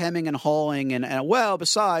a lot of hemming and hawing and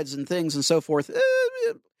besides and things and so forth,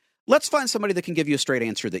 let's find somebody that can give you a straight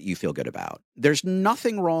answer that you feel good about. There's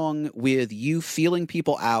nothing wrong with you feeling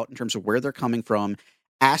people out in terms of where they're coming from,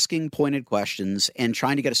 asking pointed questions, and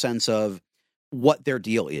trying to get a sense of what their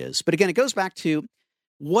deal is. But again, it goes back to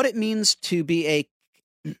what it means to be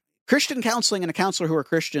a Christian counseling and a counselor who are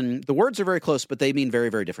Christian. The words are very close, but they mean very,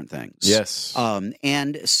 very different things. Yes.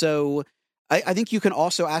 And so I think you can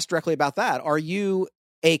also ask directly about that. Are you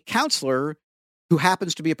a counselor who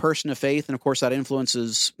happens to be a person of faith, and of course that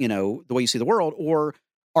influences, the way you see the world, or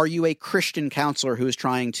are you a Christian counselor who is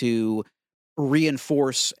trying to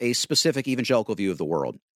reinforce a specific evangelical view of the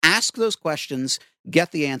world? Ask those questions,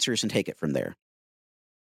 get the answers, and take it from there.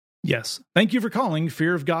 Yes. Thank you for calling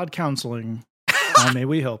Fear of God Counseling. How may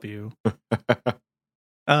we help you?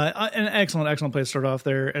 An excellent place to start off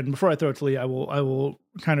there. And before I throw it to Lee, I will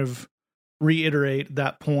kind of reiterate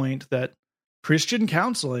that point that Christian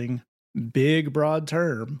counseling, big, broad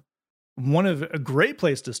term, a great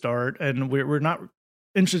place to start. And we're not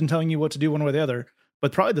interested in telling you what to do one way or the other,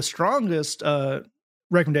 but probably the strongest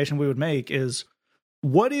recommendation we would make is,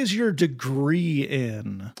 what is your degree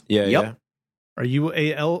in? Yeah. Yep. Yeah. Are you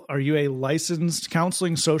a licensed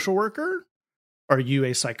counseling social worker? Are you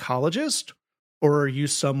a psychologist? Or are you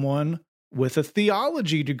someone with a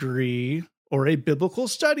theology degree or a biblical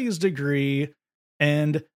studies degree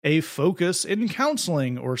and a focus in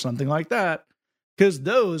counseling or something like that? Because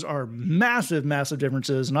those are massive, massive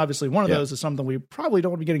differences. And obviously one of those is something we probably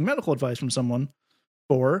don't want to be getting medical advice from someone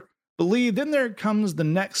for. But Lee, then there comes the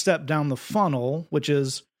next step down the funnel, which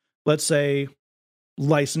is, let's say,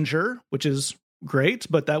 licensure, which is great,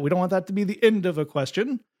 but that we don't want that to be the end of a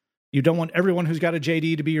question. You don't want everyone who's got a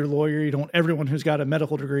JD to be your lawyer. You don't want everyone who's got a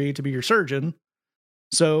medical degree to be your surgeon.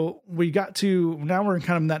 So now we're in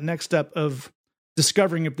kind of that next step of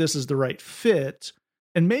discovering if this is the right fit.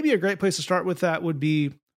 And maybe a great place to start with that would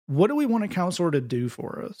be, what do we want a counselor to do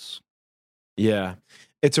for us? Yeah.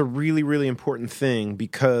 It's a really, really important thing,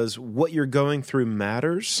 because what you're going through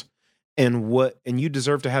matters, and you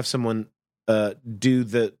deserve to have someone do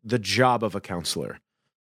the job of a counselor.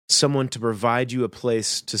 Someone to provide you a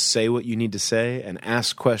place to say what you need to say and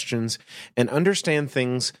ask questions and understand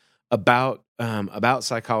things about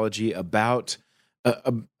psychology, about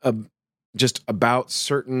just about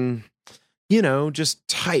certain, just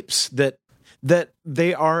types that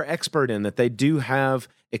they are expert in, that they do have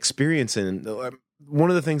experience in.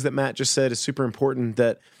 One of the things that Matt just said is super important,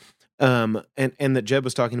 that and that Jeb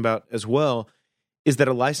was talking about as well, is that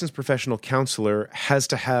a licensed professional counselor has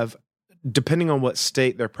to have, depending on what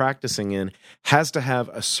state they're practicing in, has to have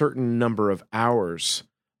a certain number of hours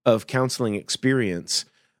of counseling experience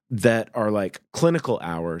that are like clinical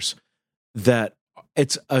hours, that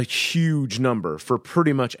it's a huge number for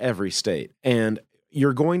pretty much every state. And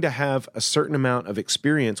you're going to have a certain amount of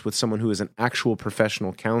experience with someone who is an actual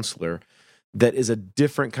professional counselor. That is a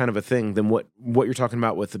different kind of a thing than what you're talking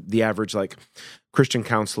about with the average, like, Christian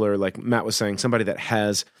counselor, like Matt was saying, somebody that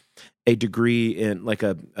has a degree in, like,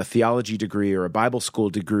 a theology degree or a Bible school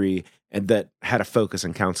degree, and that had a focus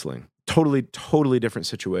in counseling. Totally different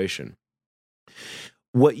situation.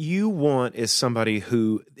 What you want is somebody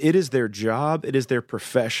who, it is their job, it is their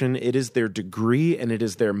profession, it is their degree, and it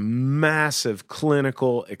is their massive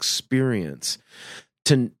clinical experience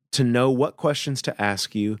to know what questions to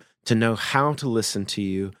ask you, to know how to listen to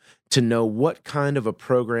you, to know what kind of a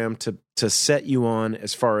program to set you on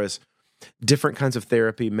as far as different kinds of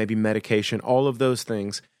therapy, maybe medication, all of those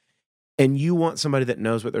things. And you want somebody that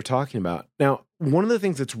knows what they're talking about. Now, one of the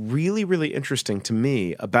things that's really, really interesting to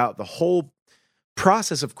me about the whole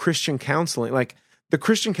process of Christian counseling, like the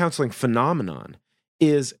Christian counseling phenomenon,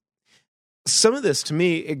 is some of this, to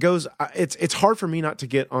me, it's hard for me not to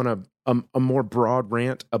get on a more broad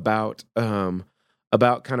rant about kind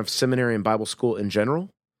of seminary and Bible school in general,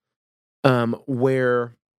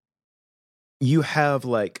 where you have,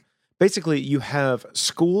 like, basically you have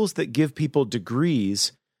schools that give people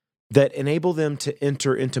degrees that enable them to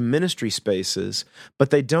enter into ministry spaces, but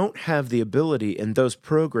they don't have the ability in those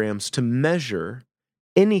programs to measure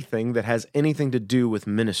anything that has anything to do with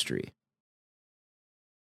ministry.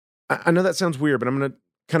 I know that sounds weird, but I'm going to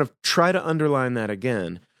kind of try to underline that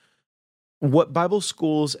again. what Bible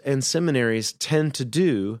schools and seminaries tend to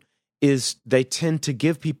do is they tend to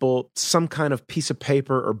give people some kind of piece of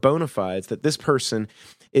paper or bona fides that this person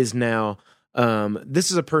is now,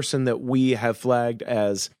 this is a person that we have flagged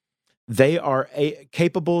as they are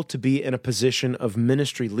capable to be in a position of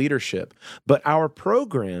ministry leadership. But our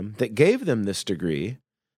program that gave them this degree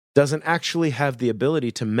doesn't actually have the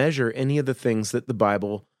ability to measure any of the things that the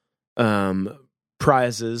Bible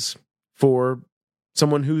prizes for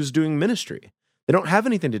someone who's doing ministry. They don't have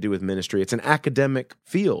anything to do with ministry. It's an academic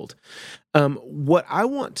field. What I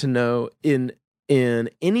want to know in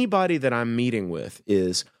anybody that I'm meeting with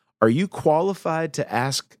is, are you qualified to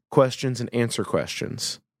ask questions and answer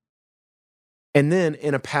questions? And then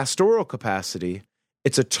in a pastoral capacity,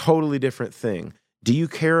 it's a totally different thing. Do you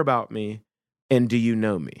care about me and do you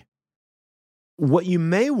know me? What you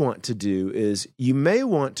may want to do is you may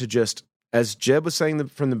want to just, as Jeb was saying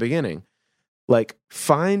from the beginning, like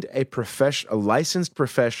find a licensed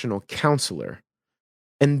professional counselor.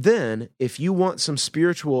 And then if you want some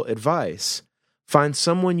spiritual advice, find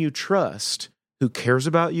someone you trust who cares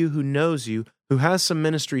about you, who knows you, who has some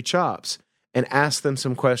ministry chops, and ask them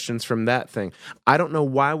some questions from that thing. I don't know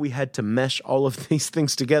why we had to mesh all of these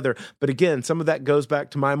things together, but again, some of that goes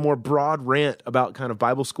back to my more broad rant about kind of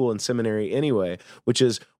Bible school and seminary anyway, which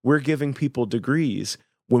is we're giving people degrees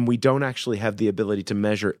when we don't actually have the ability to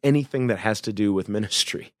measure anything that has to do with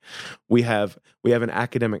ministry. We have an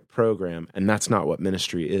academic program, and that's not what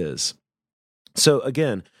ministry is. So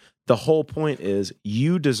again, the whole point is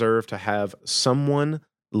you deserve to have someone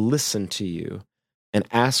listen to you and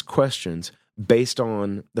ask questions based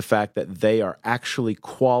on the fact that they are actually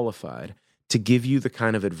qualified to give you the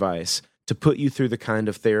kind of advice, to put you through the kind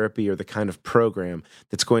of therapy or the kind of program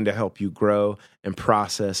that's going to help you grow and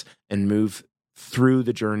process and move through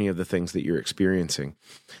the journey of the things that you're experiencing.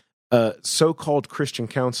 So-called Christian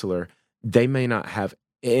counselor, they may not have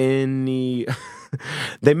any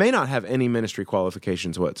ministry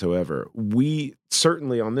qualifications whatsoever. We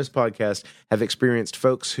certainly on this podcast have experienced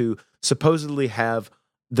folks who supposedly have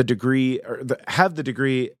the degree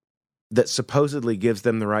that supposedly gives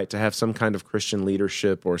them the right to have some kind of Christian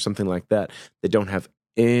leadership or something like that, that don't have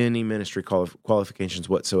any ministry qualifications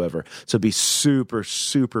whatsoever. So be super,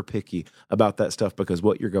 super picky about that stuff because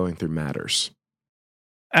what you're going through matters.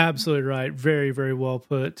 Absolutely right. Very, very well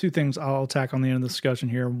put. Two things I'll tack on the end of the discussion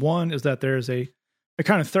here. One is that there's a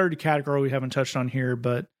kind of third category we haven't touched on here,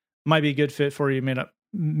 but might be a good fit for you,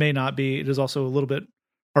 may not be. It is also a little bit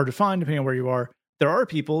hard to find depending on where you are. There are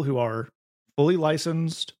people who are fully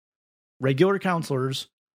licensed, regular counselors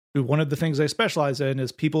who one of the things they specialize in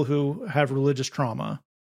is people who have religious trauma.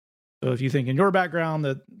 So if you think in your background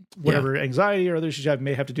that whatever anxiety or other issues you have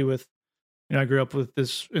may have to do with, I grew up with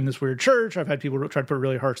in this weird church. I've had people try to put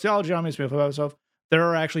really harsh theology on me, speak about myself. There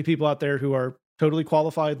are actually people out there who are totally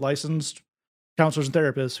qualified, licensed counselors and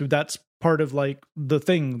therapists who that's part of like the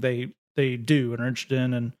thing they do and are interested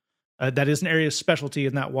in. And that is an area of specialty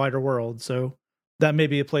in that wider world. So that may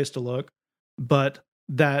be a place to look. But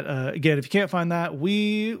that, again, if you can't find that,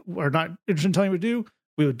 we are not interested in telling you what to do.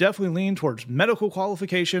 We would definitely lean towards medical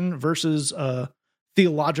qualification versus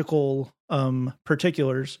theological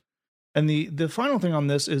particulars. And the final thing on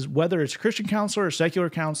this is whether it's a Christian counselor or secular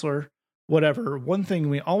counselor, whatever, one thing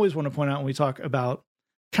we always want to point out when we talk about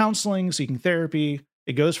counseling, seeking therapy,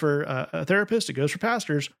 it goes for a therapist, it goes for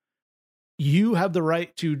pastors. You have the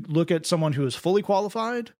right to look at someone who is fully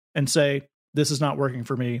qualified and say, this is not working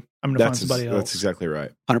for me. I'm going to find somebody else. That's exactly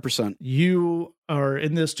right. 100%. You are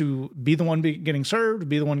in this to be the one getting served,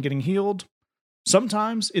 be the one getting healed.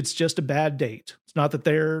 Sometimes it's just a bad date. It's not that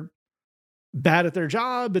they're bad at their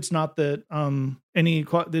job. It's not that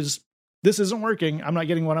this isn't working. I'm not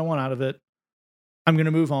getting what I want out of it. I'm going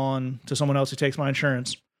to move on to someone else who takes my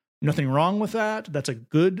insurance. Nothing wrong with that. That's a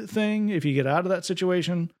good thing if you get out of that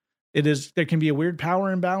situation. There can be a weird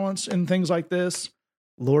power imbalance in things like this.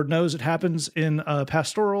 Lord knows it happens in a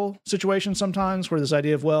pastoral situation sometimes where this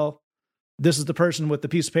idea of, well, this is the person with the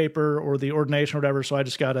piece of paper or the ordination or whatever, so I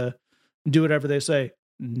just got to do whatever they say.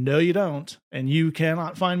 No, you don't. And you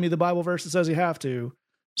cannot find me the Bible verse that says you have to.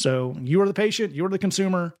 So you are the patient, you are the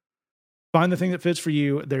consumer. Find the thing that fits for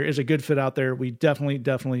you. There is a good fit out there. We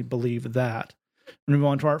definitely believe that. We move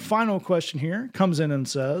on to our final question here. Comes in and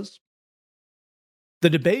says, the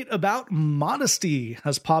debate about modesty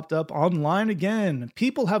has popped up online again.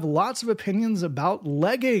 People have lots of opinions about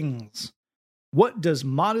leggings. What does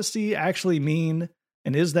modesty actually mean?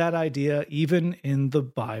 And is that idea even in the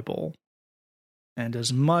Bible? And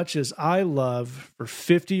as much as I love for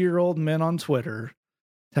 50-year-old men on Twitter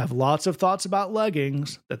to have lots of thoughts about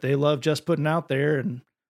leggings that they love just putting out there and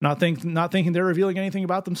not thinking they're revealing anything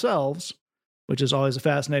about themselves, which is always a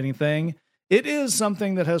fascinating thing. It is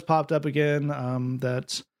something that has popped up again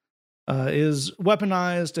that is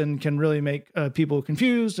weaponized and can really make people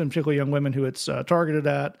confused, and particularly young women who it's targeted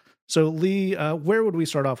at. So, Lee, where would we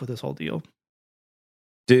start off with this whole deal?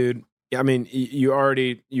 Dude, I mean, you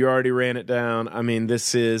already ran it down. I mean,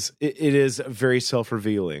 it is very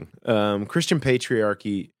self-revealing. Christian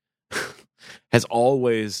patriarchy has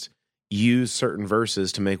always used certain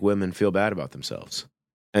verses to make women feel bad about themselves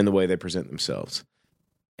and the way they present themselves.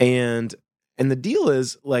 And the deal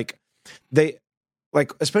is,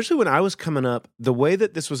 especially when I was coming up, the way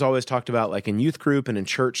that this was always talked about, like in youth group and in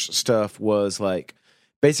church stuff, was like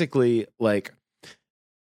basically like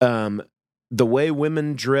the way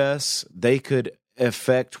women dress, they could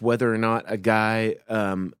affect whether or not a guy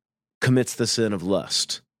commits the sin of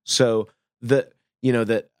lust. So that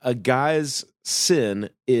a guy's sin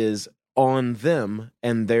is on them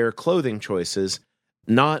and their clothing choices,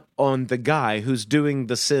 not on the guy who's doing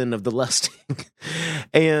the sin of the lusting.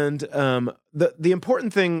 And the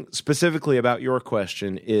important thing specifically about your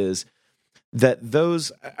question is that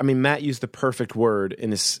Matt used the perfect word in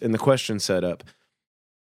the question setup.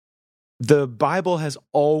 The Bible has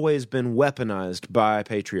always been weaponized by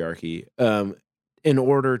patriarchy in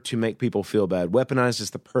order to make people feel bad. Weaponized is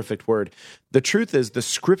the perfect word. The truth is, the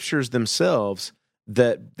scriptures themselves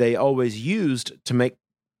that they always used to make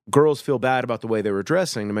girls feel bad about the way they were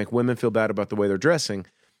dressing, to make women feel bad about the way they're dressing,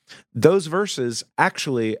 those verses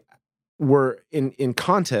actually were in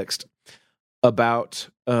context about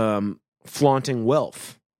flaunting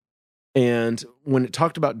wealth. And when it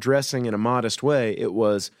talked about dressing in a modest way, it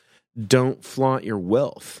was, don't flaunt your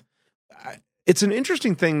wealth. It's an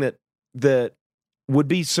interesting thing that would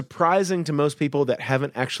be surprising to most people that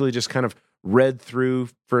haven't actually just kind of read through,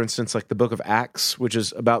 for instance, like the book of Acts, which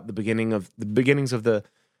is about the beginnings of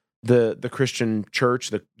the Christian church,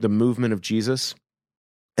 the movement of Jesus,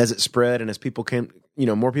 as it spread and as people came,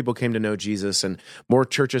 more people came to know Jesus, and more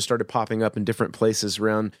churches started popping up in different places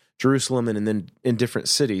around Jerusalem and then in different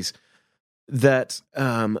cities. That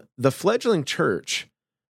the fledgling church,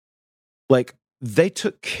 like, they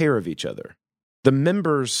took care of each other. The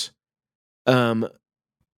members,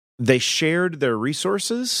 they shared their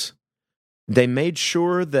resources. They made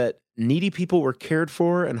sure that needy people were cared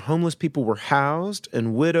for, and homeless people were housed,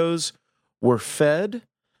 and widows were fed.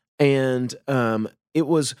 And it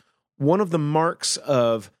was one of the marks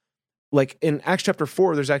of, like in Acts chapter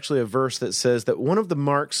 4, there's actually a verse that says that one of the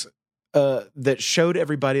marks that showed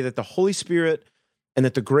everybody that the Holy Spirit and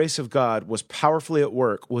that the grace of God was powerfully at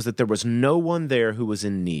work was that there was no one there who was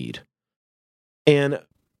in need. And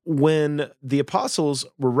when the apostles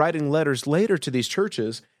were writing letters later to these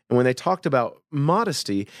churches, and when they talked about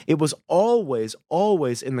modesty, it was always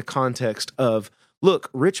in the context of, look,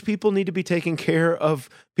 rich people need to be taking care of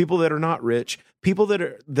people that are not rich. People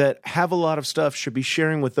that have a lot of stuff should be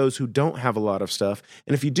sharing with those who don't have a lot of stuff.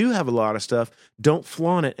 And if you do have a lot of stuff, don't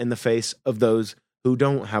flaunt it in the face of those who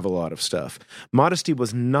don't have a lot of stuff. Modesty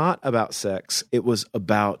was not about sex. It was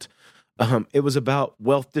about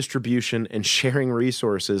wealth distribution and sharing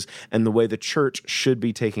resources and the way the church should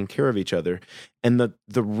be taking care of each other. And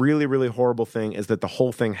the really, really horrible thing is that the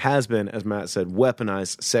whole thing has been, as Matt said,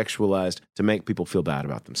 weaponized, sexualized to make people feel bad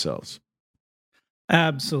about themselves.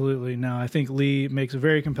 Absolutely. Now, I think Lee makes a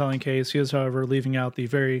very compelling case. He is, however, leaving out the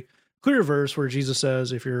very clear verse where Jesus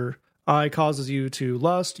says, if your eye causes you to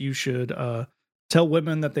lust, you should tell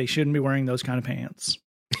women that they shouldn't be wearing those kind of pants.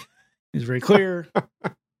 He's very clear.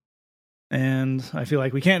 And I feel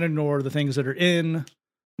like we can't ignore the things that are in.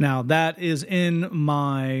 Now, that is in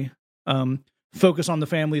my Focus on the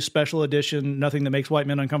Family special edition, Nothing That Makes White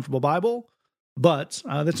Men Uncomfortable Bible. But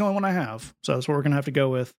that's the only one I have. So that's what we're going to have to go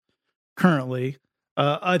with currently.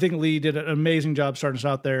 I think Lee did an amazing job starting us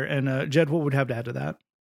out there. And Jed, what would have to add to that?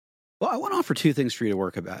 Well, I want to offer two things for you to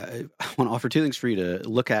work about. I want to offer two things for you to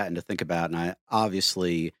look at and to think about. And I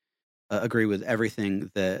obviously agree with everything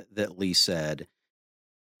that Lee said.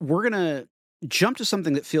 We're going to jump to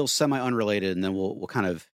something that feels semi-unrelated, and then we'll kind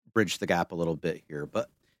of bridge the gap a little bit here. But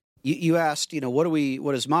you asked,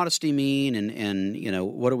 what does modesty mean? And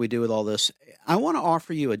what do we do with all this? I want to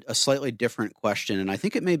offer you a slightly different question, and I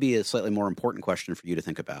think it may be a slightly more important question for you to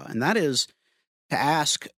think about. And that is to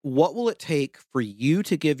ask, what will it take for you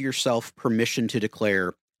to give yourself permission to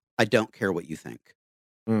declare, I don't care what you think?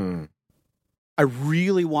 I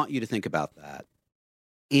really want you to think about that.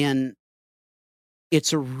 And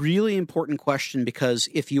it's a really important question, because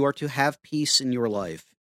if you are to have peace in your life,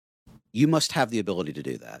 you must have the ability to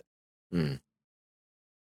do that.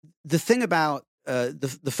 The thing about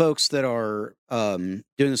the folks that are doing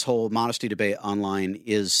this whole modesty debate online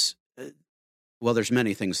is Well, there's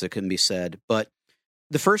many things that can be said, but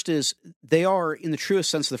the first is they are, in the truest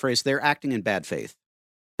sense of the phrase, they're acting in bad faith.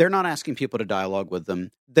 They're not asking people to dialogue with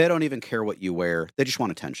them. They don't even care what you wear. They just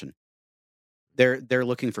want attention. They're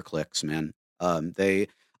looking for clicks, man. A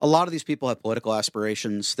lot of these people have political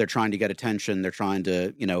aspirations. They're trying to get attention. They're trying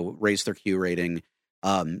to, raise their Q rating.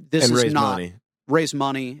 Raise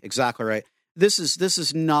money. Exactly right. This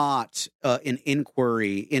is not an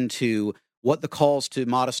inquiry into what the calls to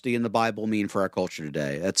modesty in the Bible mean for our culture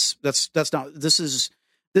today. That's not. This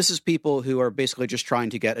is people who are basically just trying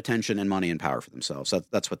to get attention and money and power for themselves.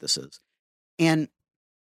 That's what this is. And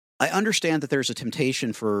I understand that there's a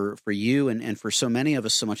temptation for you and for so many of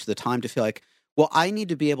us so much of the time to feel like, well, I need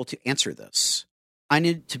to be able to answer this. I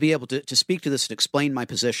need to be able to speak to this and explain my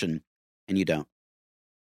position. And you don't.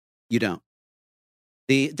 You don't.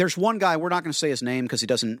 There's one guy, we're not going to say his name because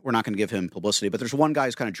we're not going to give him publicity, but there's one guy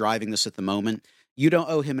who's kind of driving this at the moment. You don't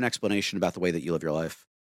owe him an explanation about the way that you live your life.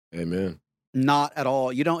 Amen. Not at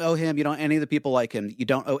all. You don't owe him. You don't any of the people like him. You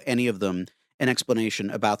don't owe any of them an explanation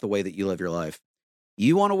about the way that you live your life.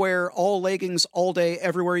 You want to wear all leggings all day,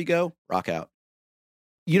 everywhere you go? Rock out.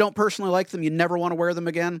 You don't personally like them. You never want to wear them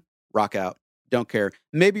again? Rock out. Don't care.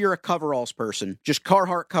 Maybe you're a coveralls person. Just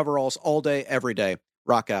Carhartt coveralls all day, every day.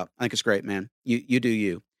 Rock out. I think it's great, man. You do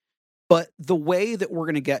you. But the way that we're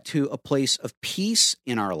going to get to a place of peace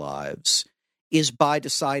in our lives is by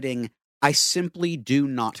deciding, I simply do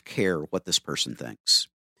not care what this person thinks.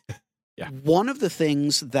 Yeah. One of the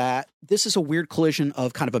things that this is a weird collision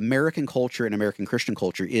of kind of American culture and American Christian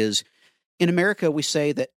culture is in America, we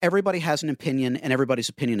say that everybody has an opinion and everybody's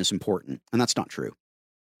opinion is important. And that's not true.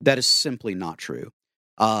 That is simply not true.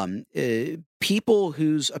 People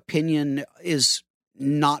whose opinion is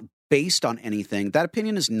not based on anything, that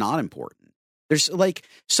opinion is not important.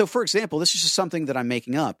 So for example, this is just something that I'm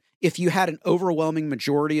making up. If you had an overwhelming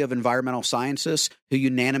majority of environmental scientists who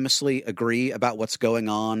unanimously agree about what's going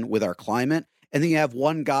on with our climate, and then you have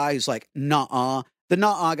one guy who's like, nah, the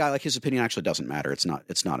nah guy, like his opinion actually doesn't matter. It's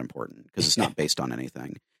not important because it's not based on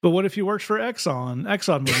anything. But what if you worked for Exxon?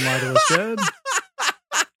 Exxon wouldn't lie to us, Jed.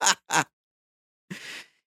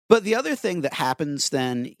 But the other thing that happens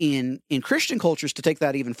then in Christian cultures, to take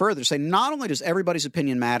that even further, say not only does everybody's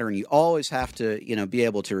opinion matter and you always have to, be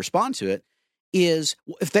able to respond to it, is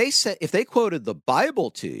if they quoted the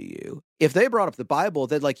Bible to you, if they brought up the Bible,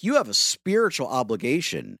 then you have a spiritual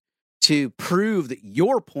obligation to prove that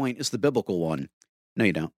your point is the biblical one. No,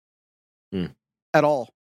 you don't. At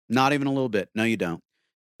all. Not even a little bit. No, you don't.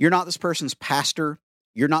 You're not this person's pastor.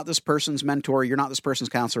 You're not this person's mentor. You're not this person's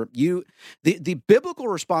counselor. The biblical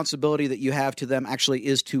responsibility that you have to them actually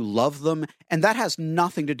is to love them, and that has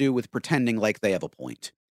nothing to do with pretending like they have a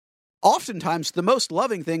point. Oftentimes, the most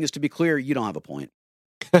loving thing is to be clear you don't have a point.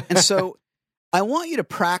 And so I want you to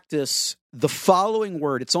practice the following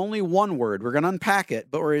word. It's only one word. We're going to unpack it,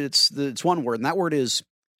 but it's one word, and that word is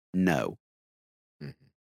no. Mm-hmm.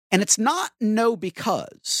 And it's not no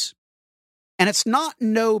because. And it's not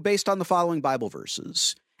no based on the following Bible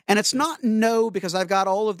verses. And it's not no because I've got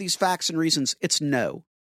all of these facts and reasons. It's no.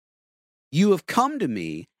 You have come to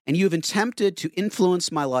me and you have attempted to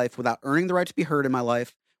influence my life without earning the right to be heard in my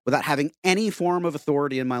life, without having any form of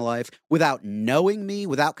authority in my life, without knowing me,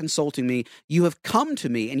 without consulting me. You have come to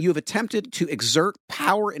me and you have attempted to exert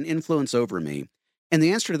power and influence over me. And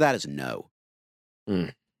the answer to that is no.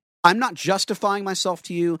 I'm not justifying myself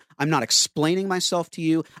to you. I'm not explaining myself to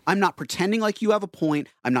you. I'm not pretending like you have a point.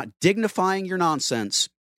 I'm not dignifying your nonsense.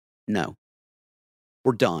 No.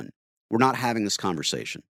 We're done. We're not having this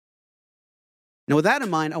conversation. Now, with that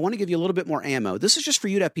in mind, I want to give you a little bit more ammo. This is just for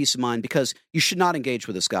you to have peace of mind because you should not engage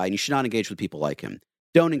with this guy and you should not engage with people like him.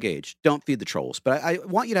 Don't engage. Don't feed the trolls. But I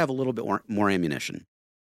want you to have a little bit more ammunition.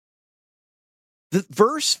 The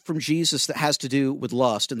verse from Jesus that has to do with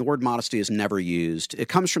lust, and the word modesty is never used, it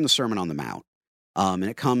comes from the Sermon on the Mount. And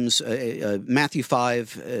it comes, Matthew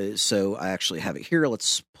 5, so I actually have it here.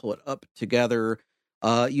 Let's pull it up together.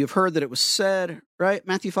 You've heard that it was said, right?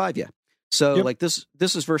 Matthew 5, yeah. So Yep.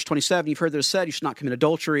 this is verse 27. You've heard that it was said, you should not commit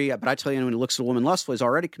adultery. But I tell you, anyone who looks at a woman lustfully has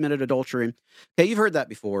already committed adultery. Okay, you've heard that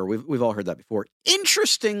before. We've all heard that before.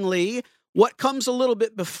 Interestingly, what comes a little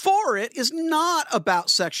bit before it is not about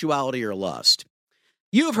sexuality or lust.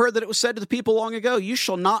 You have heard that it was said to the people long ago, you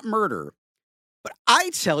shall not murder. But I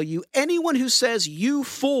tell you, anyone who says you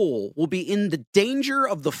fool will be in the danger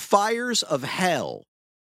of the fires of hell.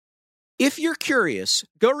 If you're curious,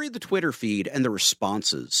 go read the Twitter feed and the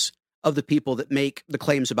responses of the people that make the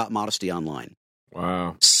claims about modesty online.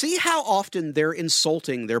 Wow. See how often they're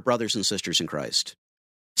insulting their brothers and sisters in Christ.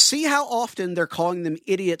 See how often they're calling them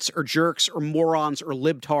idiots or jerks or morons or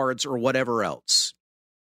libtards or whatever else.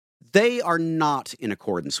 they are not in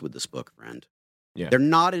accordance with this book, friend. Yeah. They're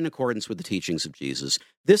not in accordance with the teachings of Jesus.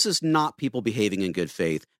 This is not people behaving in good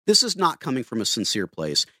faith. This is not coming from a sincere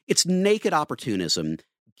place. It's naked opportunism.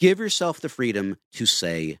 Give yourself the freedom to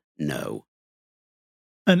say no.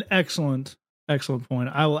 An excellent point.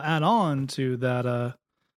 I will add on to that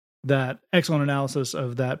that excellent analysis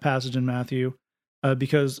of that passage in Matthew,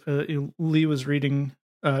 because Lee was reading,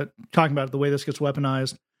 talking about the way this gets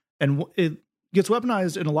weaponized, and it gets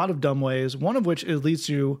weaponized in a lot of dumb ways. One of which it leads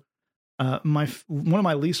to one of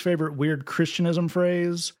my least favorite weird Christianism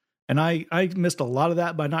phrase, and I missed a lot of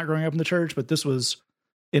that by not growing up in the church, but this was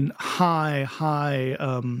in high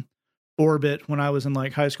orbit when I was in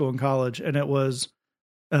like high school and college, and it was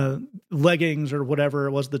leggings or whatever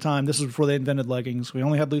it was at the time. This was before they invented leggings. We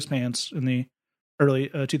only had loose pants in the early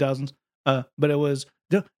 2000s, but it was,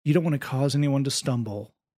 you don't want to cause anyone to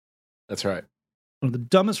stumble. That's right. One of the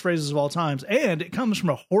dumbest phrases of all times, and it comes from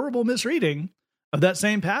a horrible misreading of that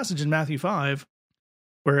same passage in Matthew 5,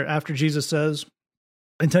 where after Jesus says,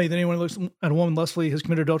 "I tell you that anyone who looks at a woman lustfully has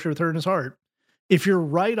committed adultery with her in his heart. If your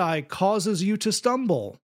right eye causes you to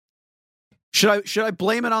stumble." Should I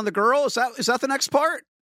blame it on the girl? Is that the next part?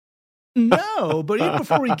 No, but even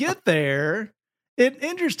before we get there, it's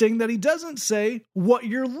interesting that he doesn't say what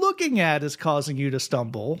you're looking at is causing you to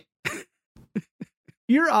stumble.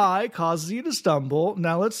 Your eye causes you to stumble.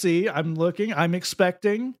 Now let's see. I'm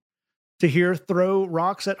expecting to hear throw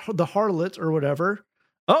rocks at the harlot or whatever.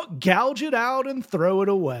 Oh, gouge it out and throw it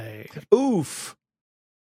away. Oof.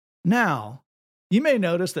 Now, you may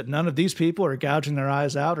notice that none of these people are gouging their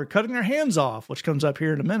eyes out or cutting their hands off, which comes up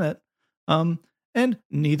here in a minute. And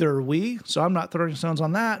neither are we, so I'm not throwing stones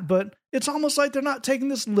on that, but it's almost like they're not taking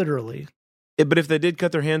this literally. Yeah, but if they did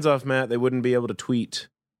cut their hands off, Matt, they wouldn't be able to tweet.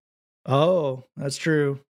 Oh, that's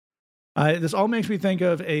true. This all makes me think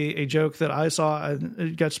of a joke that I saw.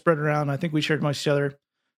 It got spread around. I think we shared amongst each other.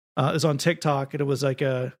 It was on TikTok, and it was like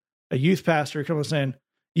a youth pastor coming saying,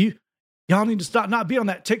 y'all need to stop, not be on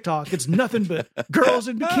that TikTok. It's nothing but girls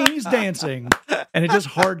in bikinis dancing. And it just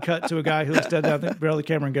hard cut to a guy who looks dead down the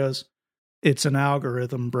camera and goes, "It's an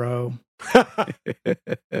algorithm, bro."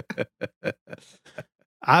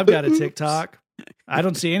 I've got a TikTok. I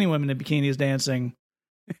don't see any women in bikinis dancing.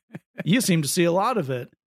 You seem to see a lot of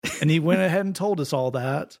it. And he went ahead and told us all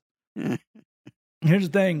that. Here's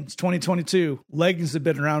the thing. It's 2022. Leggings have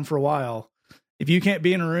been around for a while. If you can't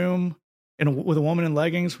be in a room with a woman in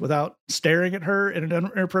leggings without staring at her in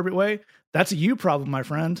an inappropriate way, that's a you problem, my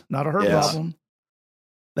friend, not a her problem.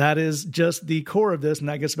 That is just the core of this. And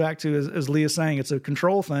that gets back to, as Lee is saying, it's a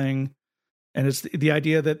control thing. And it's the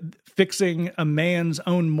idea that fixing a man's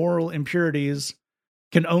own moral impurities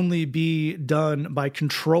can only be done by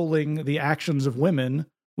controlling the actions of women,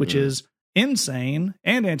 which is insane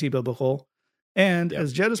and anti-biblical. And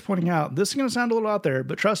as Jed is pointing out, this is going to sound a little out there,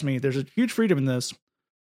 but trust me, there's a huge freedom in this.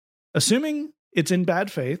 Assuming it's in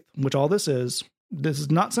bad faith, which all this is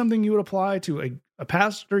not something you would apply to a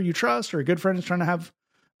pastor you trust or a good friend who's trying to have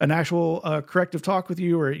an actual corrective talk with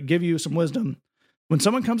you or give you some wisdom. When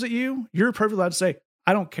someone comes at you, you're perfectly allowed to say,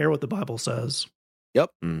 "I don't care what the Bible says." Yep.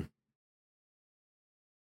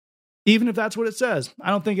 Even if that's what it says. I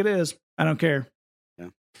don't think it is. I don't care. Yeah.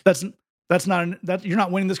 That's not you're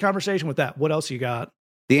not winning this conversation with that. What else you got?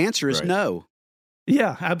 The answer is no.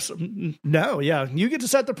 Yeah, absolutely. No, yeah. You get to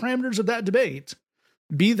set the parameters of that debate.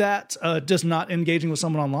 Be that just not engaging with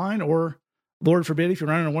someone online, or Lord forbid, if you're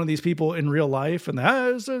running into one of these people in real life and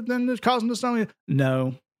then it's causing this stomach.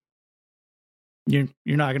 No. You're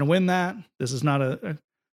not going to win that. This is not a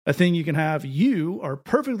thing you can have. You are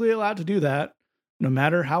perfectly allowed to do that, no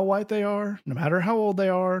matter how white they are, no matter how old they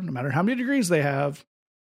are, no matter how many degrees they have.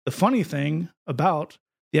 The funny thing about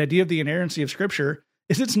the idea of the inerrancy of Scripture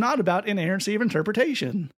is it's not about inerrancy of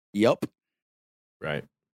interpretation. Yep. Right.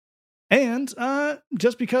 And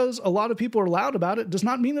just because a lot of people are loud about it does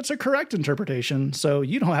not mean it's a correct interpretation. So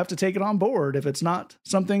you don't have to take it on board. If it's not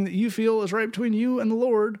something that you feel is right between you and the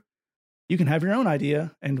Lord, you can have your own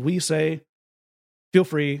idea. And we say, feel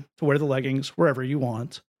free to wear the leggings wherever you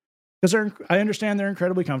want. Because I understand they're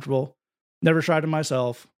incredibly comfortable. Never tried them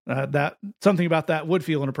myself. That something about that would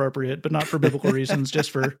feel inappropriate, but not for biblical reasons, just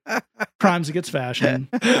for crimes against fashion.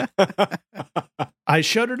 I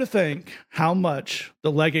shudder to think how much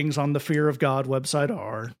the leggings on the Fear of God website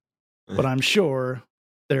are, but I'm sure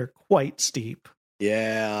they're quite steep.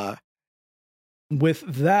 Yeah. With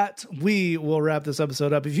that, we will wrap this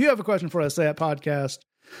episode up. If you have a question for us, say at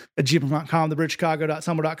podcast@gmail.com,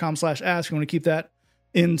 thebridgechicago.tumblr.com/ask. You want to keep that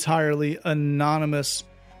entirely anonymous.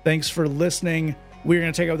 Thanks for listening. we're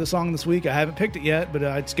going to take over the song this week. I haven't picked it yet, but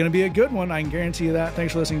it's going to be a good one. I can guarantee you that.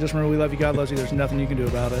 Thanks for listening. Just remember, we love you. God loves you. There's nothing you can do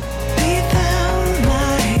about it. Be thou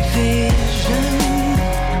my vision,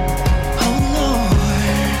 oh Lord,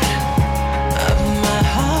 of my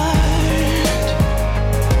heart,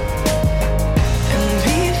 and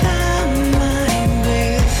be thou my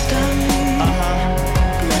wisdom,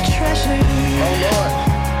 my treasure, Oh Lord.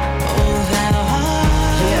 oh thou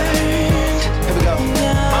art. Here we go.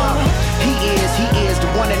 He is the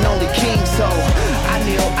one and only King. So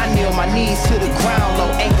I kneel my knees to the ground low.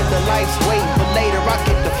 Anchor the life's waiting, but later I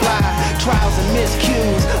get to fly. Trials and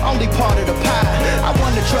miscues, only part of the pie. I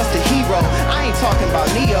want to trust a hero. I ain't talking about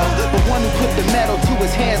Neo, but one who put the metal to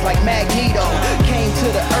his hands like Magneto. Came to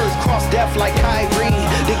the earth, crossed death like Kyrie.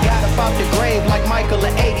 They got up out the grave like Michael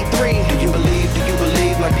in '83. Do you believe? Do you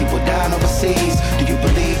believe like people dying overseas? Do you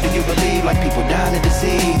believe? Do you believe like people dying of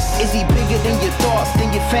disease? Is he bigger than your thoughts,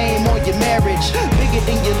 than your fame or your marriage? Bigger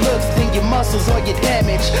than your looks, than your muscles or your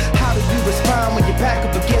damage? How do you respond when you're back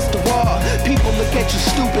up against the wall? People look at you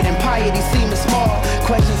stupid and piety seeming small.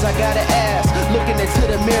 Questions I gotta ask, looking into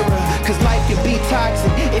the mirror. Cause life can be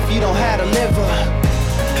toxic if you don't have a liver.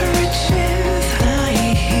 Riches I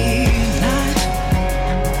heed not,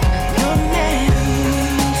 no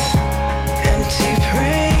man's empty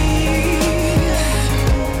praise.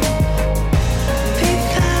 Be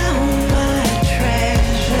thou my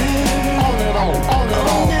treasure, On it on, on it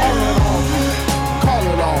on, on it on. Call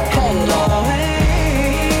it on, call it on.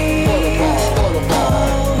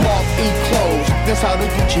 Butterball. Moth eat clothes, that's how the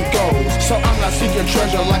Gucci goes. So I'm not seeking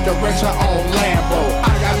treasure like a renter on Lambo.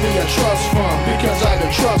 I got me a trust fund because I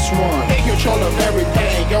can trust one. In control of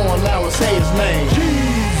everything, going loud and say his name.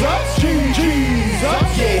 Jesus, Jesus.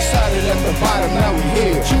 Yeah, he started at the bottom, now we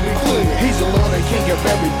here. To be clear, he's the Lord and King of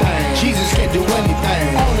everything. Jesus can do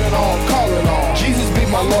anything. On it all, call it all. Jesus be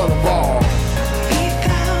my Lord of all. be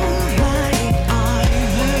thou my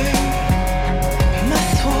armor, my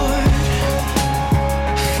sword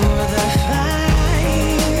for the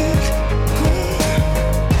fight.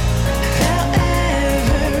 Thou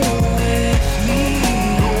ever with me,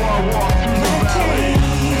 my day,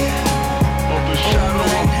 Of the shadow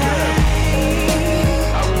of death,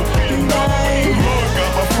 I will fear not. The Lord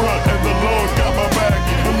got my front and the Lord got my back.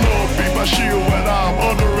 The Lord be my shield when I'm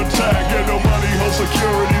under attack. Ain't no money or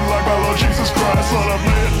security like my Lord Jesus Christ. Son, I'm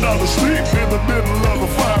laying down to sleep in the middle of a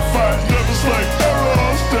firefight. Never slay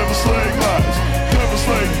arrows, never slay lies. Never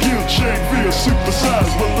slay guilt, shame, fear,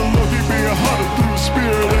 supersize. But the Lord keep me 100 through the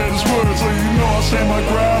spirit and his word. So you know I stand my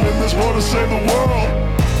ground in this war to save the world.